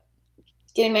up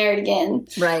getting married again?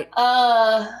 Right.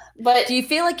 But do you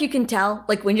feel like you can tell,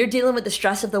 like when you're dealing with the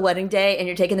stress of the wedding day and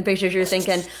you're taking the pictures, you're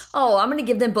thinking, oh, I'm going to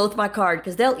give them both my card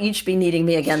because they'll each be needing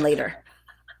me again later?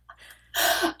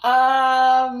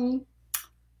 I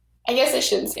guess I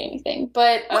shouldn't say anything,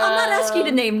 but well, I'm not asking you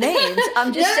to name names.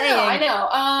 I'm just saying. I know.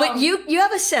 But you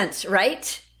have a sense,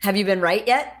 right? Have you been right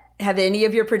yet? Have any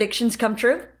of your predictions come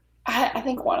true? I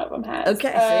think one of them has.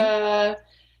 Okay.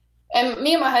 And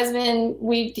me and my husband,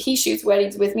 he shoots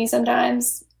weddings with me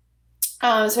sometimes,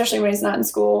 especially when he's not in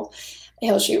school.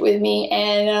 He'll shoot with me,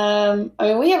 and I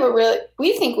mean, we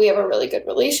think we have a really good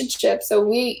relationship. So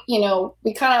we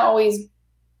kind of always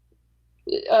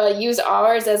use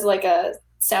ours as like a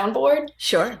soundboard.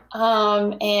 Sure.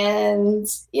 And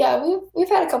yeah, we've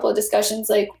had a couple of discussions,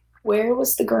 like, where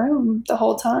was the groom the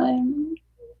whole time?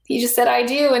 He just said I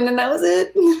do, and then that was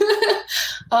it.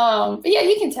 But yeah,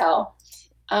 you can tell.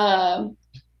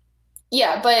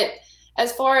 Yeah, but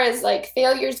as far as like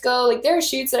failures go, like there are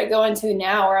shoots that I go into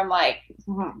now where I'm like,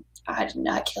 I did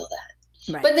not kill that.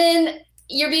 Right. But then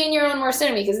you're being your own worst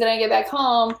enemy, because then I get back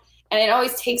home and it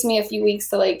always takes me a few weeks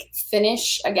to like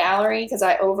finish a gallery because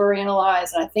I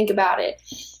overanalyze and I think about it.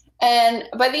 And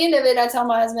by the end of it, I tell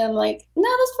my husband, I'm like, no,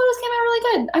 those photos came out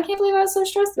really good. I can't believe I was so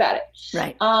stressed about it.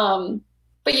 Right.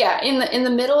 But yeah, in the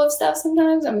middle of stuff,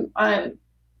 sometimes I'm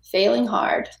failing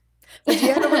hard. But do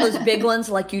you have one of those big ones,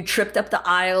 like you tripped up the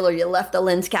aisle or you left the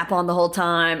lens cap on the whole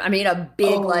time? I mean, a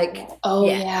big like one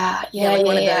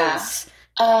of those.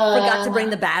 Forgot to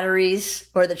bring the batteries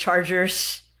or the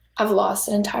chargers. I've lost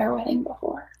an entire wedding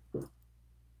before.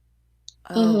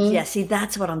 Oh, yeah. See,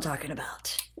 that's what I'm talking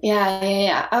about.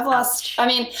 Yeah. I've lost. I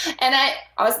mean, and I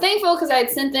was thankful because I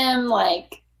had sent them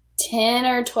like 10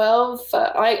 or 12.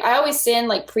 I always send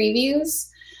like previews.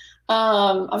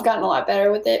 I've gotten a lot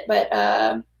better with it, but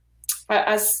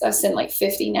I send like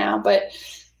 50 now. But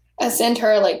I sent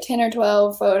her like 10 or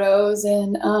 12 photos,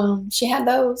 and she had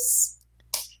those.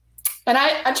 And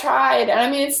I tried, and I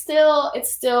mean, it's still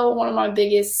one of my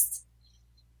biggest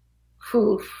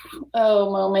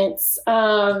moments.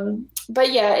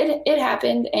 But yeah, it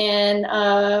happened, and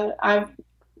I've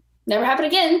never happened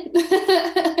again.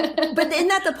 But isn't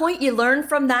that the point? You learn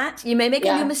from that. You may make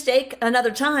a new mistake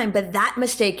another time, but that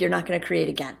mistake you're not going to create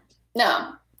again.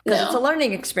 No, because it's a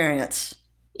learning experience.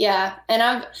 Yeah, and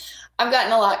I've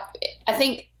gotten a lot. I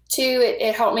think too,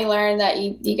 it helped me learn that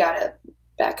you gotta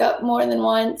back up more than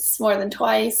once, more than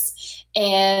twice,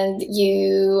 and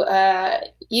you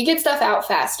get stuff out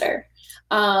faster.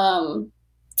 And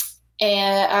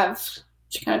I've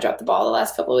kind of dropped the ball the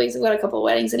last couple of weeks. I've got a couple of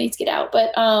weddings I need to get out,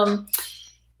 but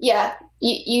yeah,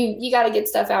 you got to get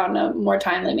stuff out in a more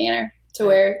timely manner to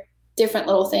where different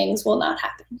little things will not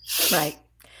happen. Right.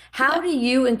 How do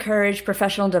you encourage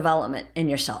professional development in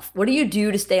yourself? What do you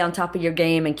do to stay on top of your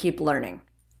game and keep learning?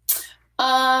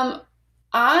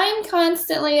 I'm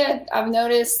constantly, I've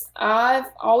noticed, I've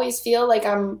always feel like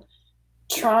I'm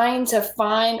trying to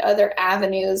find other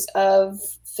avenues of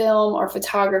film or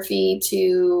photography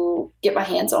to get my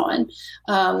hands on.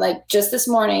 Like just this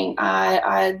morning,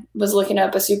 I was looking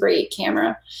up a Super 8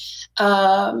 camera,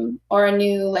 or a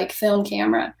new like film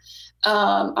camera.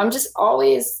 I'm just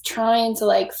always trying to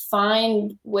like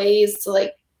find ways to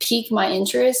like pique my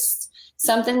interest,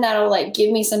 something that'll like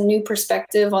give me some new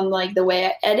perspective on like the way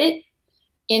I edit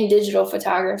in digital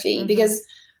photography. Because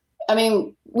I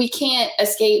mean, we can't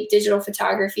escape digital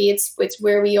photography. It's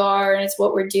where we are and it's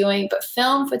what we're doing. But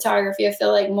film photography, I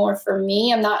feel like more for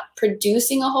me, I'm not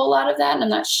producing a whole lot of that and I'm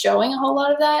not showing a whole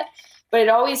lot of that, but it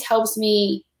always helps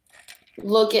me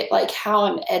look at like how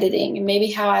I'm editing and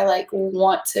maybe how I like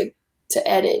want to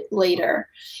edit later.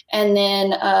 And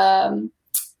then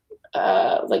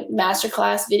like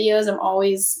masterclass videos, I'm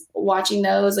always watching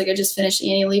those. Like I just finished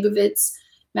Annie Leibovitz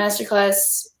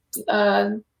masterclass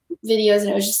videos, and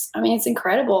it was just, I mean, it's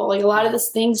incredible. Like a lot of the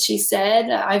things she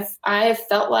said, I have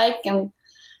felt like, and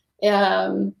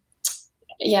and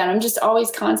I'm just always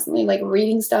constantly like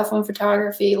reading stuff on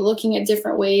photography, looking at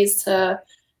different ways to,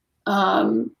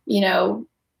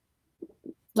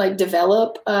 like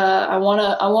develop. I want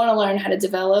to learn how to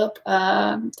develop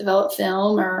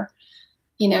film, or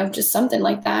just something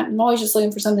like that. I'm always just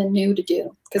looking for something new to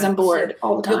do because I'm bored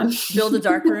all the time. Build a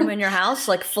dark room in your house,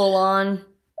 like full on.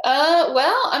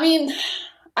 Well, I mean,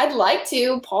 I'd like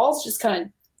to. Paul's just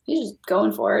he's just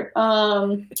going for it.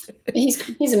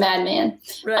 He's a madman.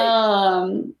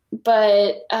 Right.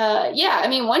 But yeah, I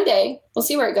mean, one day we'll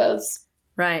see where it goes.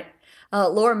 Right.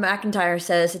 Laura McIntyre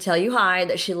says to tell you hi,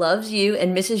 that she loves you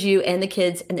and misses you and the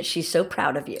kids, and that she's so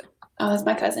proud of you. Oh, that's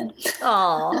my cousin.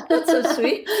 Oh, that's so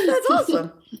sweet. That's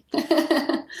awesome.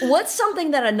 What's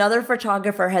something that another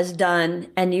photographer has done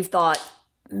and you've thought,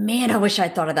 man, I wish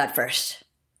I'd thought of that first?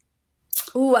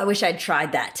 Ooh, I wish I'd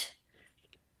tried that.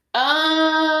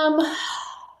 Oh,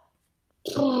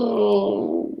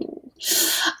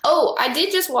 I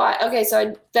did just watch. Okay,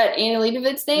 so that Annie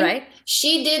Leibovitz thing, right?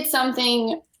 She did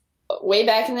something way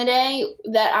back in the day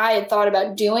that I had thought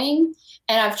about doing,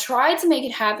 and I've tried to make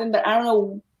it happen, but I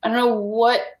don't know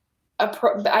what.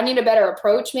 I need a better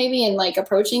approach, maybe, in like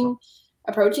approaching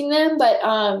them. But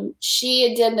she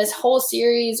had done this whole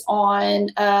series on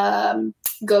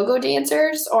go-go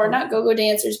dancers, or not go-go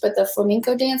dancers, but the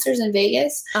flamenco dancers in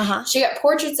Vegas. She got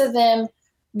portraits of them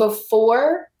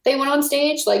before they went on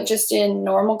stage, like just in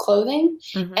normal clothing.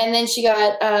 And then she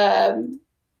got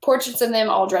portraits of them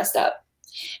all dressed up.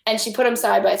 And she put them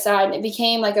side by side, and it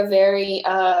became like a very,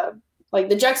 like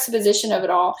the juxtaposition of it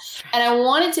all. And I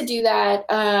wanted to do that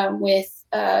with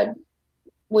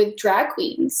drag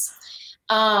queens.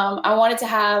 I wanted to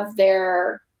have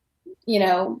their,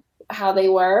 how they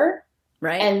were.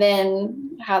 Right. And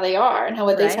then how they are and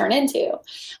what they turn into.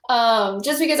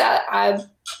 Just because I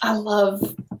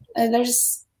love, and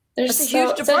there's a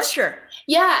huge departure.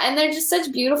 Yeah. And they're just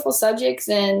such beautiful subjects.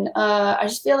 And I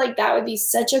just feel like that would be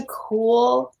such a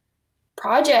cool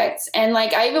project. And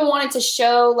like, I even wanted to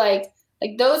show like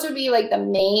those would be like the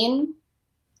main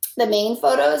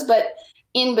photos, but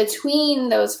in between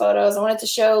those photos, I wanted to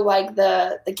show like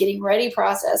the getting ready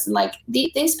process, and like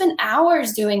they spend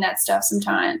hours doing that stuff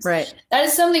sometimes. Right. That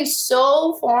is something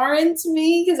so foreign to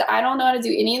me because I don't know how to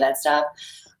do any of that stuff.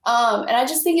 And I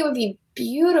just think it would be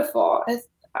beautiful.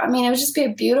 I mean, it would just be a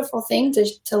beautiful thing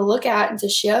to look at and to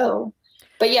show.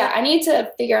 But yeah, I need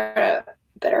to figure out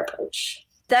a better approach.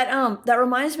 That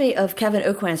reminds me of Kevin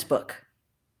Aucoin's book.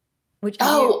 Which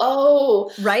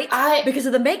right? Because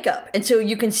of the makeup. And so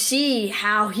you can see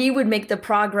how he would make the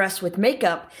progress with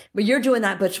makeup, but you're doing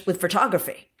that but with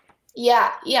photography.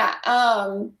 Yeah.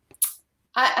 I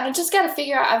just got to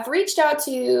figure out. I've reached out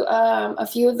to a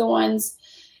few of the ones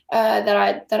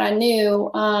that I knew,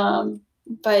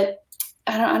 but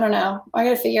I don't know. I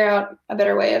got to figure out a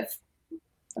better way of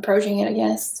approaching it, I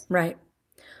guess. Right.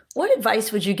 What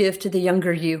advice would you give to the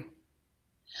younger you?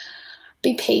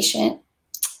 Be patient.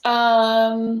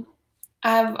 I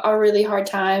have a really hard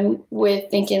time with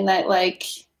thinking that like,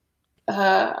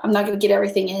 I'm not going to get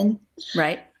everything in.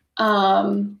 Right.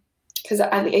 Cause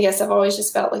I guess I've always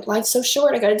just felt like life's so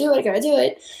short. I got to do it.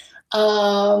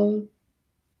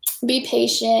 Be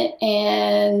patient.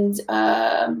 And,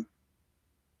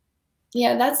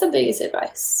 yeah, that's the biggest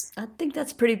advice. I think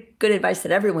that's pretty good advice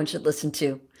that everyone should listen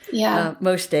to. Yeah.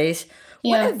 Most days.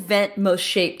 Yeah. What event most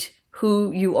shaped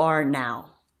who you are now?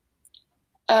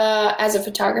 As a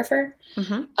photographer,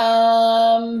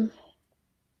 I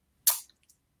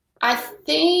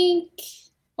think,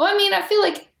 I feel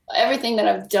like everything that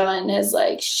I've done has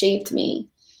like shaped me,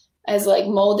 has like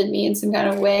molded me in some kind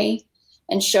of way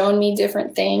and shown me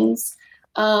different things.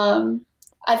 I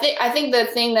think the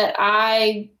thing that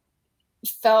I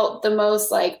felt the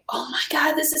most like, oh my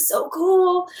God, this is so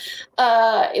cool.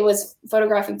 It was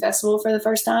photographing festival for the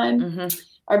first time,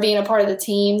 or being a part of the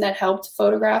team that helped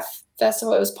photograph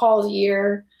festival. It was Paul's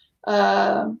year.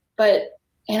 But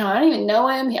I don't even know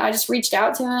him. I just reached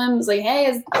out to him. I was like, hey,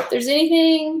 if there's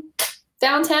anything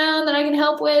downtown that I can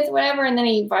help with, whatever. And then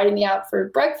he invited me out for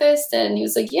breakfast, and he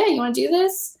was like, yeah, you want to do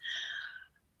this?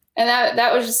 And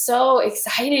that was just so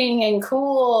exciting and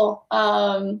cool.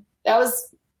 That was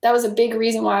a big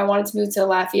reason why I wanted to move to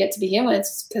Lafayette to begin with,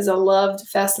 because I loved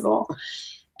festival.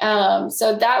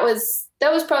 So that was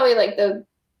probably like the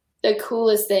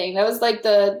coolest thing. That was like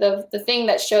the thing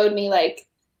that showed me like,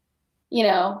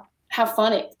 how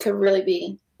fun it could really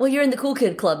be. Well, you're in the cool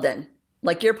kid club then.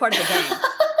 Like you're part of the gang.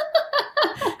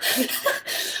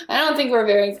 I don't think we're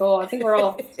very cool. I think we're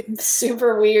all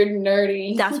super weird and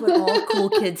nerdy. That's what all cool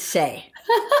kids say.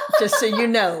 Just so you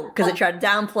know, because I try to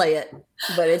downplay it,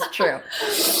 but it's true.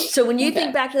 So when you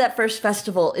think back to that first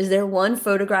festival, is there one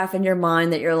photograph in your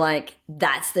mind that you're like,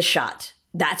 that's the shot?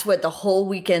 That's what the whole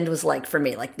weekend was like for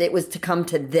me. Like it was to come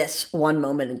to this one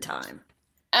moment in time.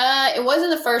 It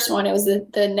wasn't the first one. It was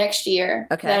the next year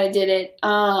that I did it.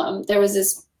 There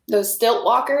was those stilt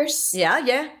walkers.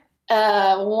 Yeah.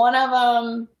 One of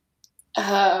them,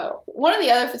 one of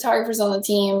the other photographers on the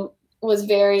team was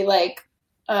very like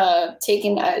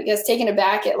taken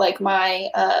aback at like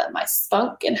my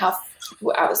spunk and how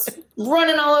I was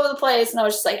running all over the place, and I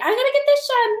was just like, I gotta get this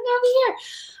shot over here.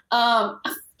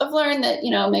 I've learned that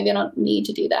maybe I don't need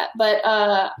to do that, but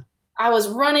I was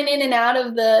running in and out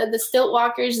of the stilt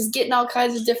walkers, just getting all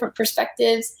kinds of different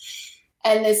perspectives.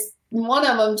 And this one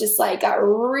of them just like got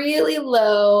really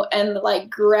low and like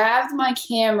grabbed my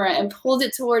camera and pulled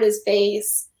it toward his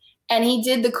face. And he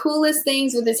did the coolest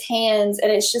things with his hands.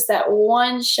 And it's just that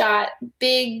one shot,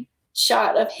 big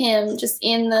shot of him just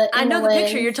in the I know the lens.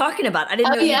 picture you're talking about. I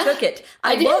didn't know yeah? you took it.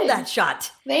 I did. love that shot.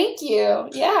 Thank you.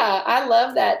 Yeah, I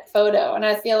love that photo. And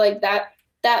I feel like that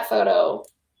photo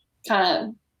kind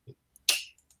of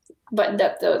buttoned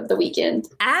up the weekend.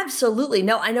 Absolutely.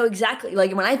 No, I know exactly.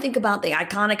 Like when I think about the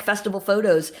iconic festival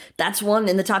photos, that's one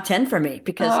in the top 10 for me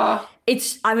because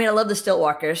I love the stilt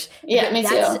walkers. Yeah, me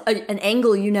that's too. An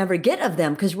angle you never get of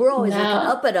them because we're always looking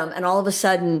up at them and all of a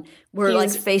sudden we're like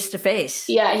face to face.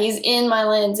 Yeah, he's in my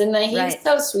lens and then he's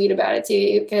so sweet about it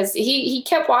too because he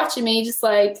kept watching me just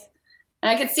like, and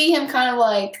I could see him kind of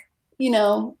like,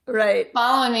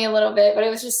 following me a little bit, but it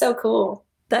was just so cool.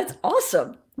 That's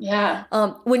awesome. Yeah.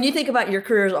 When you think about your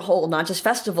career as a whole, not just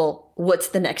festival, what's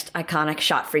the next iconic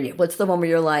shot for you? What's the one where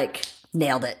you're like,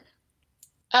 nailed it?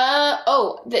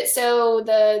 So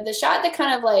the shot that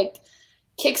kind of like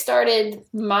kickstarted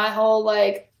my whole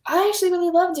like, I actually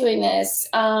really love doing this,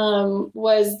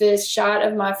 was this shot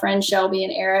of my friend Shelby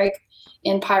and Eric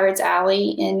in Pirates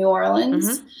Alley in New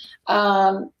Orleans.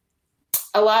 Mm-hmm.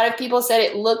 A lot of people said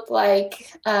it looked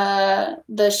like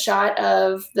the shot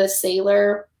of the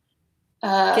sailor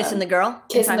kissing the girl.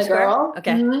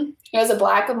 Okay. Mm-hmm. It was a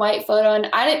black and white photo, and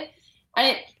I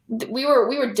didn't. We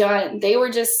were done. They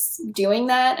were just doing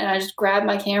that, and I just grabbed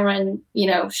my camera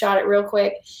and shot it real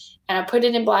quick, and I put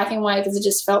it in black and white because it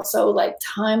just felt so like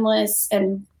timeless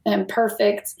and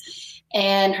perfect.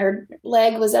 And her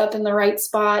leg was up in the right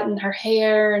spot, and her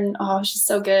hair, and it was just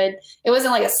so good. It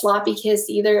wasn't like a sloppy kiss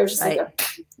either. It was just it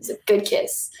was a good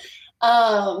kiss.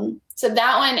 So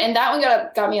that one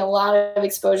got me a lot of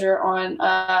exposure on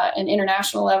an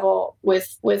international level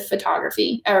with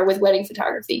photography or with wedding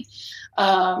photography.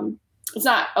 It's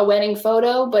not a wedding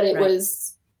photo, but it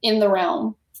was in the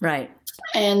realm. Right.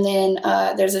 And then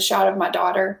there's a shot of my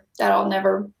daughter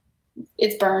that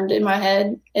it's burned in my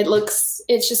head.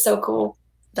 It's just so cool.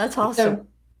 That's awesome. So,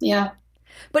 yeah.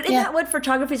 But isn't that what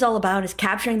photography is all about, is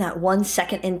capturing that 1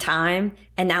 second in time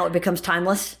and now it becomes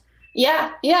timeless?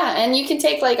 Yeah. Yeah. And you can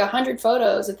take like 100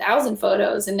 photos, 1,000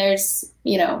 photos, and there's,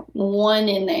 one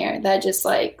in there that just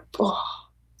like,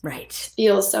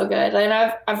 feels so good.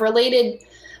 And I've related,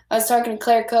 I was talking to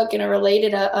Claire Cook and I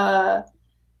related,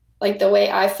 like the way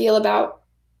I feel about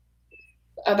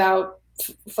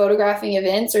photographing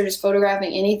events or just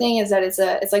photographing anything is that it's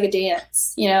like a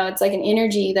dance, it's like an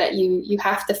energy that you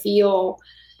have to feel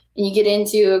and you get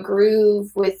into a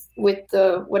groove with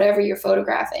the, whatever you're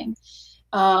photographing.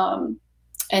 And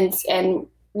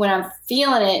when I'm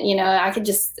feeling it, I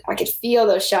could feel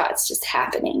those shots just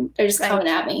happening. They're just coming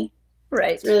at me.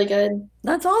 Right. It's really good.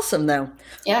 That's awesome though.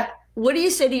 Yeah. What do you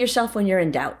say to yourself when you're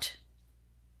in doubt?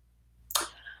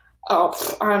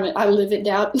 Oh, I live in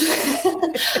doubt.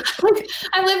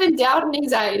 I live in doubt and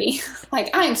anxiety.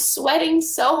 Like I am sweating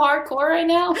so hardcore right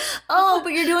now. Oh,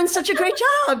 but you're doing such a great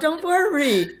job. Don't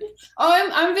worry. Oh,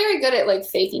 I'm very good at like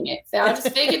faking it. I'll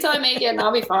just fake it till I make it and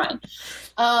I'll be fine.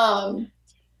 I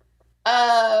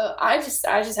just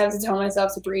have to tell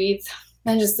myself to breathe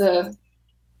and just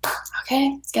okay,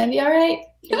 it's gonna be all right.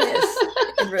 It is.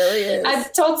 It really is. I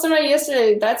told somebody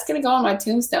yesterday that's gonna go on my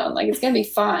tombstone. Like it's gonna be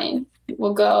fine. It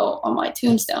will go on my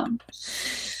tombstone.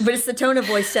 But it's the tone of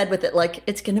voice said with it, like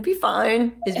it's gonna be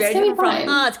fine. It's very different from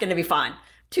it's gonna be fine.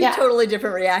 Two totally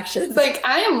different reactions. It's like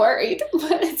I am worried,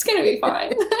 but it's gonna be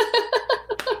fine.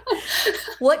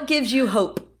 What gives you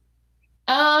hope?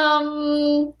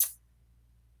 I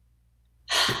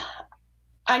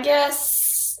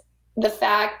guess the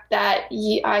fact that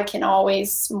I can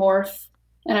always morph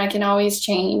and I can always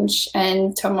change.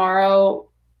 And tomorrow,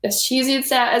 as cheesy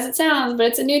as it sounds, but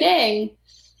it's a new day.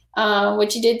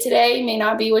 What you did today may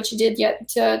not be what you did yet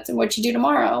to what you do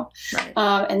tomorrow. Right.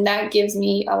 And that gives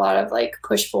me a lot of like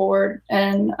push forward.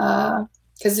 And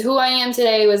because who I am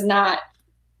today was not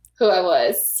who I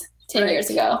was 10 years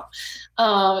ago.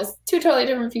 It's two totally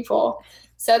different people.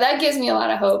 So that gives me a lot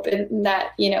of hope in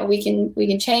that, we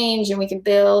can change and we can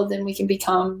build and we can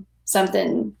become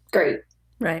something great.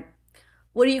 Right.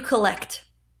 What do you collect?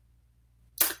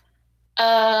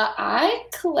 I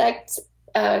collect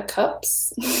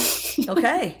cups.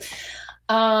 Okay.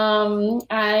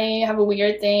 I have a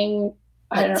weird thing.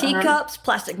 Like teacups,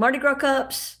 plastic Mardi Gras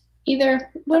cups?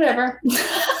 Either, whatever.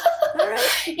 All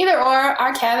right. Either or.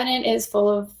 Our cabinet is full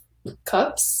of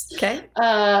cups. Okay.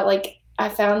 Like I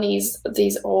found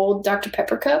these old Dr.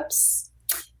 Pepper cups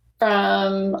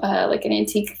from like an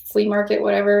antique flea market,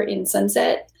 whatever, in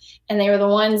Sunset. and they were the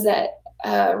ones that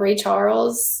Ray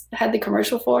Charles had the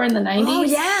commercial for in the 90s. Oh,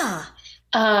 yeah.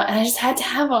 And I just had to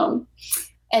have them.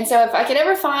 And so if I could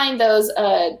ever find those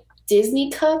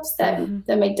Disney cups that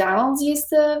the McDonald's used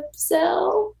to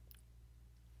sell,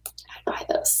 I'd buy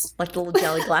those. Like the little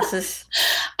jelly glasses.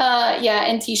 Yeah,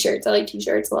 and T-shirts. I like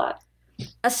T-shirts a lot.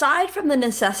 Aside from the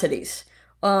necessities,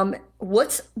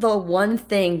 what's the one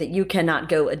thing that you cannot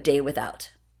go a day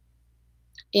without?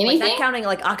 Anything? Like, not counting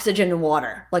like oxygen and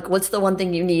water. Like, what's the one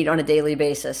thing you need on a daily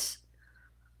basis?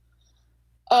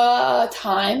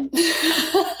 Time.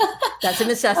 That's a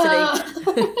necessity.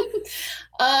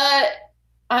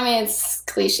 I mean, it's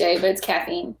cliche, but it's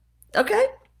caffeine. Okay.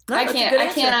 No, I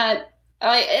cannot.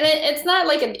 It's not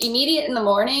like an immediate in the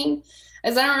morning,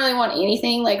 as I don't really want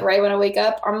anything like right when I wake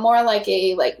up. I'm more like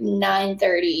a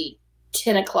 9:30,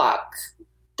 10 o'clock.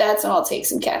 That's when I'll take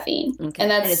some caffeine. Okay.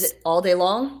 And is it all day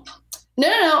long?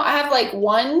 No. I have like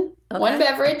one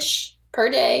beverage per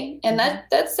day, and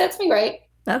that sets me right.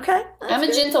 Okay. I'm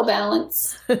a gentle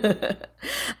balance.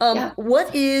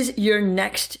 What is your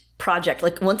next project?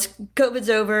 Like, once COVID's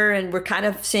over and we're kind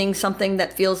of seeing something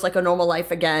that feels like a normal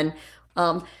life again,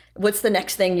 what's the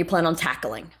next thing you plan on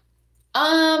tackling?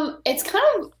 It's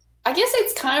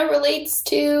kind of relates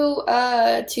to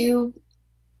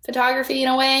photography in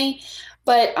a way,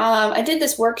 but I did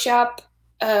this workshop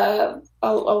a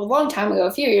long time ago,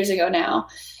 a few years ago now,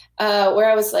 where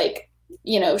I was like,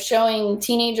 showing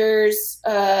teenagers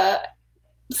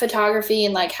photography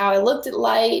and like how I looked at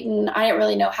light, and I didn't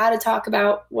really know how to talk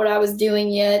about what I was doing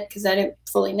yet because I didn't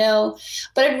fully know.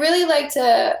 But I'd really like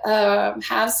to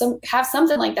have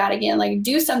something like that again, like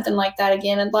do something like that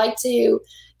again. I'd like to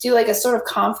do like a sort of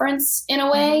conference in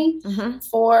a way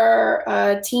for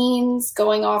teens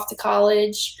going off to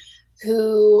college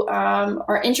who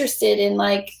are interested in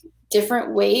like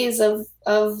different ways of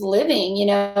living,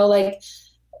 like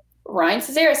Ryan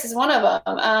Cazares is one of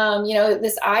them.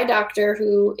 This eye doctor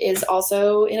who is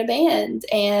also in a band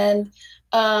and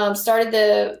started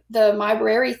the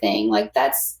MyBrary thing. Like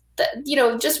that's,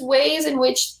 just ways in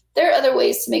which there are other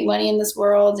ways to make money in this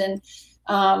world, and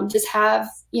just have,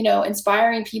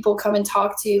 inspiring people come and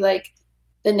talk to like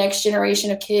the next generation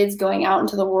of kids going out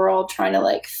into the world, trying to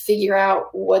like figure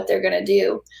out what they're going to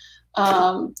do.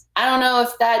 I don't know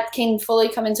if that can fully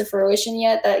come into fruition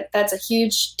yet. That's a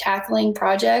huge tackling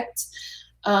project.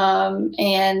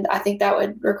 And I think that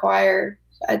would require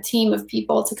a team of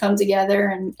people to come together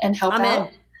and help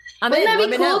out. Wouldn't that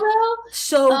be cool though?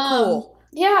 So cool.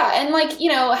 Yeah. And like,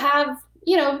 have,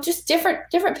 just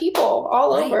different people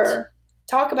all over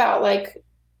talk about like,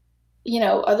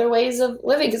 other ways of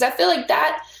living. Cause I feel like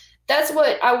that's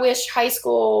what I wish high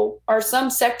school or some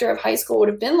sector of high school would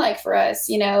have been like for us,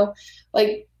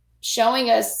 like showing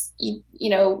us,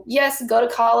 yes, go to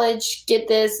college, get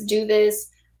this, do this.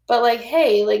 But like,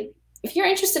 hey, like if you're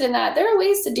interested in that, there are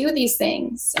ways to do these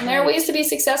things, and there are ways to be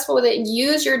successful with it and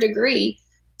use your degree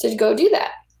to go do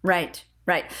that. Right.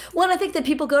 Well, and I think that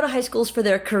people go to high schools for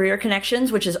their career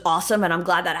connections, which is awesome. And I'm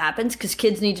glad that happens because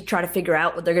kids need to try to figure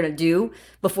out what they're going to do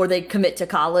before they commit to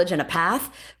college and a path.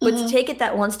 But to take it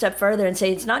that one step further and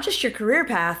say, it's not just your career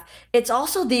path, it's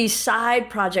also these side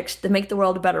projects that make the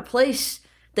world a better place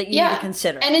that you need to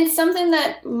consider. And it's something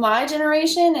that my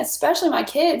generation, especially my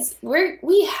kids,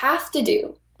 we have to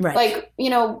do. Right. Like,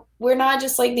 we're not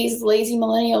just like these lazy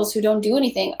millennials who don't do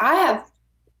anything. I have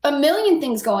a million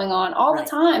things going on all the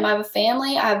time. I have a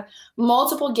family. I have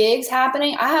multiple gigs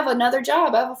happening. I have another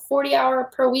job. I have a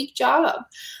 40-hour per week job.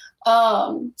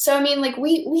 So, I mean, like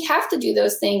we have to do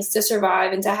those things to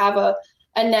survive and to have a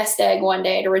nest egg one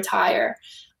day to retire.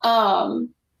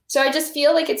 So I just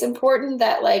feel like it's important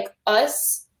that like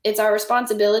it's our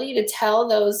responsibility to tell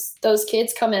those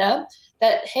kids coming up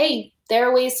that, hey, there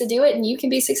are ways to do it and you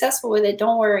can be successful with it.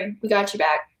 Don't worry. We got you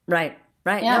back. Right.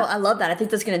 Yeah. No, I love that. I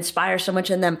think that's going to inspire so much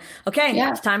in them. Okay.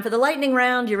 It's time for the lightning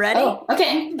round. You ready? Oh,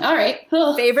 okay. All right.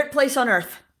 Favorite place on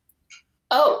earth?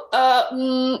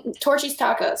 Torchy's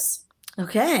Tacos.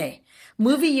 Okay.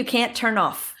 Movie you can't turn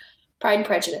off? Pride and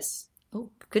Prejudice.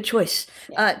 Oh, good choice.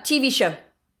 TV show?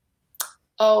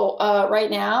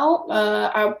 Right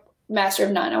now, Master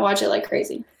of None. I watch it like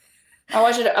crazy. I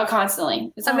watch it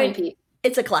constantly. It's on repeat.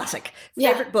 It's a classic.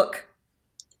 Favorite book?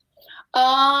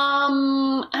 I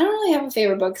don't really have a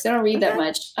favorite book because I don't read that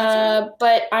much.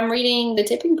 But I'm reading The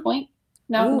Tipping Point,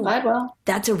 Malcolm Gladwell.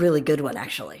 That's a really good one,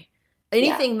 actually.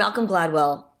 Anything Malcolm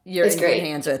Gladwell, you're in good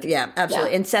hands with. Yeah,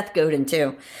 absolutely. And Seth Godin,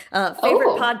 too.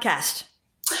 Favorite podcast?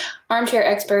 Armchair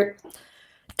Expert.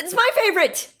 It's my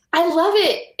favorite. I love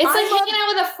it. It's I like love- hanging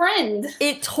out with a friend.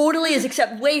 It totally is,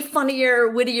 except way funnier,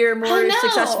 wittier, I more know.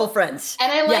 successful friends.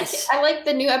 And Yes. I like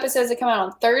the new episodes that come out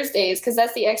on Thursdays because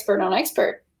that's the expert on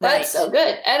expert. That's Right. so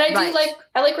good. And Right.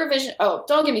 I like revision. Oh,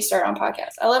 don't get me started on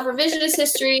podcasts. I love revisionist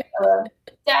history. I love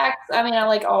Dax. I mean, I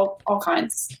like all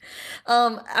kinds.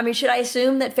 I mean, should I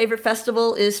assume that favorite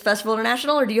festival is Festival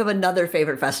International, or do you have another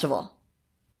favorite festival?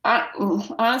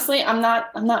 Honestly, I'm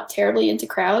not terribly into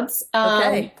crowds.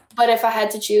 Okay. But if I had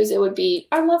to choose, it would be,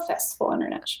 I love Festival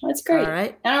International. It's great. All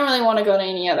right. I don't really want to go to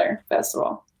any other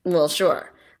festival. Well,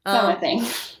 sure. It's not my thing.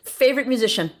 Favorite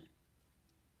musician?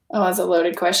 Oh, that's a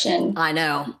loaded question. I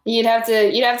know. You'd have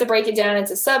to break it down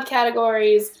into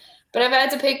subcategories. But if I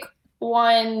had to pick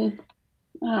one,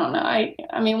 I don't know. I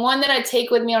mean, one that I'd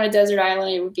take with me on a desert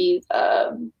island, it would be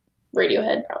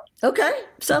Radiohead, probably. Okay,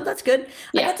 so that's good. I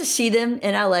Yeah. got to see them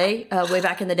in LA way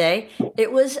back in the day.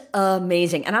 It was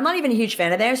amazing. And I'm not even a huge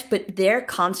fan of theirs, but their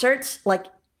concerts, like,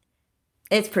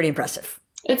 it's pretty impressive.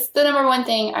 It's the number one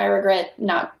thing I regret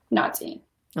not seeing.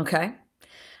 Okay.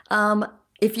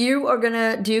 If you are going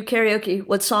to do karaoke,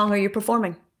 what song are you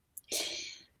performing?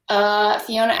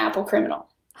 Fiona Apple, Criminal.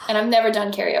 And I've never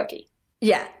done karaoke.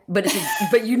 Yeah, but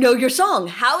but you know your song.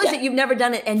 How is Yeah. it you've never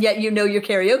done it and yet you know your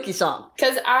karaoke song?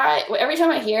 Because every time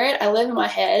I hear it, I live in my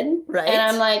head. Right. And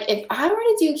I'm like, if I were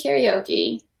to do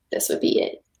karaoke, this would be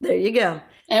it. There you go.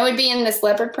 And it would be in this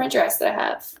leopard print dress that I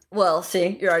have. Well,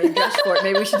 see, you're already dressed for it.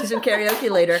 Maybe we should do some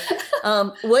karaoke later.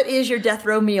 What is your death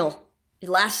row meal?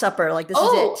 Your Last Supper, like this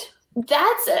is it.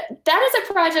 That is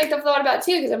a project I've thought about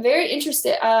too, because I'm very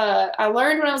interested. I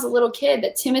learned when I was a little kid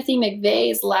that Timothy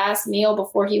McVeigh's last meal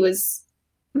before he was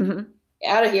Mm-hmm.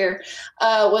 out of here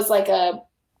was like a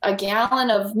gallon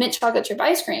of mint chocolate chip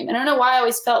ice cream. And I don't know why I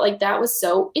always felt like that was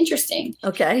so interesting.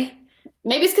 Okay,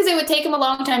 Maybe it's because it would take him a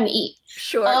long time to eat.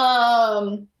 sure.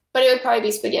 But it would probably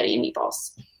be spaghetti and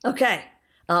meatballs. Okay.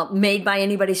 Made by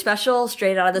anybody special,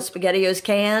 straight out of the SpaghettiOs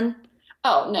can?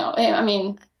 Oh no, I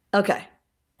mean, Okay.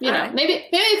 you know, Alright. maybe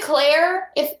Claire,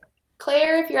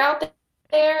 if you're out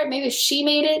there, maybe if she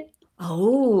made it.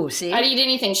 Oh, see? I'd eat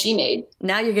anything she made.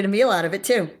 Now you're getting a meal out of it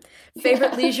too.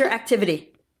 Favorite leisure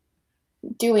activity?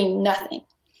 Doing nothing.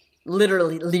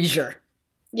 Literally leisure.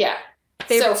 Yeah.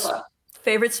 Favorite, Sofa.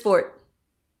 favorite sport?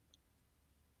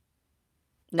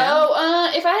 No?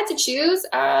 Oh, if I had to choose,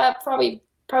 probably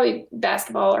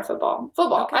basketball or football.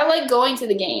 Football. Okay. I like going to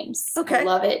the games. Okay. I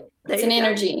love it. There It's an you go.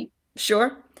 energy.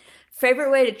 Sure.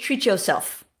 Favorite way to treat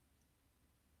yourself?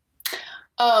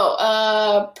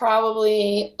 Oh,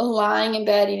 probably lying in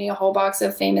bed eating a whole box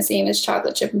of Famous Amos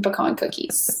chocolate chip and pecan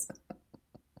cookies.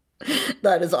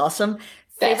 That is awesome.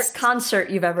 Favorite Best.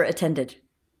 concert you've ever attended?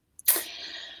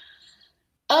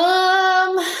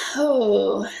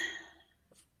 Oh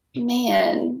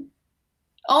man.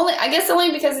 I guess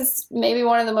only because it's maybe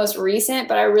one of the most recent,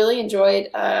 but I really enjoyed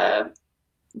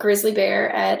Grizzly Bear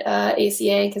at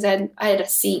ACA because I had a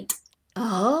seat.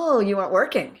 Oh, you weren't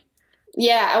working.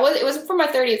 Yeah, it was for my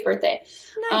 30th birthday.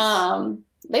 Nice.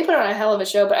 They put on a hell of a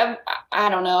show, but I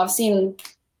don't know. I've seen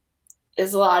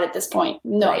there's a lot at this point.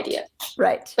 No Right. idea.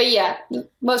 Right. But yeah,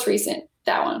 most recent,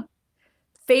 that one.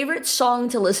 Favorite song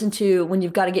to listen to when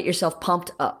you've got to get yourself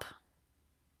pumped up?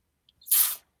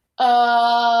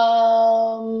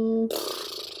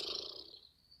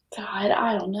 God,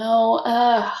 I don't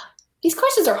know. These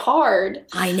questions are hard.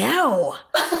 I know.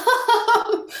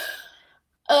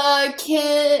 I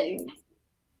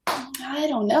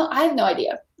don't know. I have no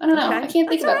idea. I don't know. Okay. I can't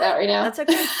think That's about that right now. That's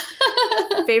okay.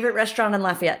 Favorite restaurant in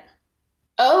Lafayette?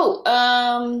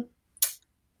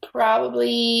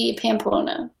 Probably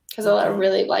Pamplona because I Okay.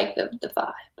 really like the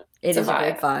vibe. It It's is a a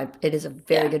great vibe. It is a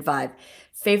very Yeah. good vibe.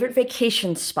 Favorite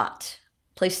vacation spot?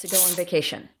 Place to go on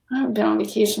vacation? I haven't been on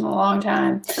vacation in a long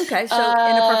time. Okay, so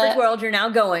in a perfect world, you're now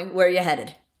going. Where are you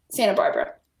headed? Santa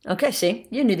Barbara. Okay, see,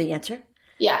 you knew the answer.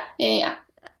 Yeah.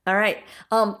 All right.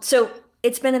 So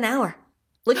it's been an hour.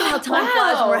 Look at how time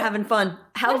flies when Wow. we're having fun.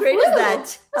 How That's great is woo.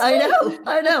 that?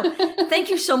 I know. Thank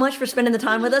you so much for spending the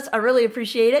time with us. I really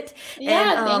appreciate it.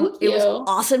 Yeah, thank It was you.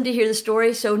 awesome to hear the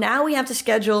story. So now we have to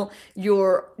schedule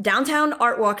your downtown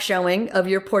art walk showing of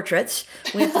your portraits.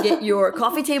 We have to get your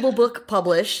coffee table book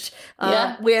published.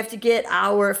 Yeah. We have to get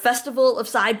our festival of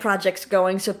side projects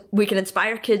going so we can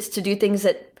inspire kids to do things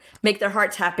that make their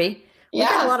hearts happy. We Yeah.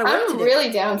 got a lot of work to I'm do.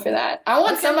 really down for that. I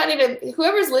want Okay. somebody to,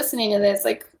 whoever's listening to this,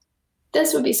 like,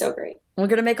 this would be so great. We're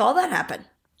going to make all that happen.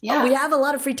 Yeah. We have a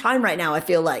lot of free time right now, I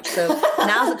feel like. So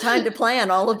now's the time to plan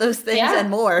all of those things and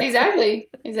more. Exactly.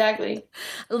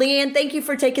 Leanne, thank you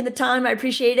for taking the time. I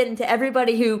appreciate it. And to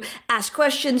everybody who asked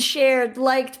questions, shared,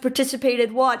 liked,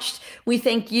 participated, watched, we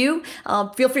thank you.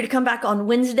 Feel free to come back on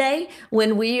Wednesday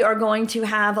when we are going to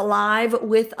have live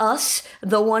with us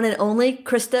the one and only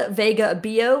Krista Vega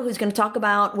Bio, who's going to talk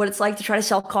about what it's like to try to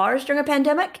sell cars during a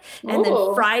pandemic. And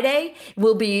then Friday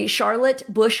will be Charlotte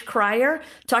Bush Cryer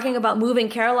talking about moving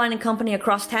Caroline and Company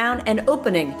across town and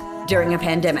opening during a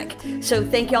pandemic. So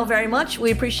thank y'all very much.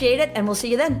 We appreciate it, and we'll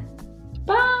see you then.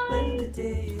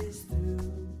 Bye.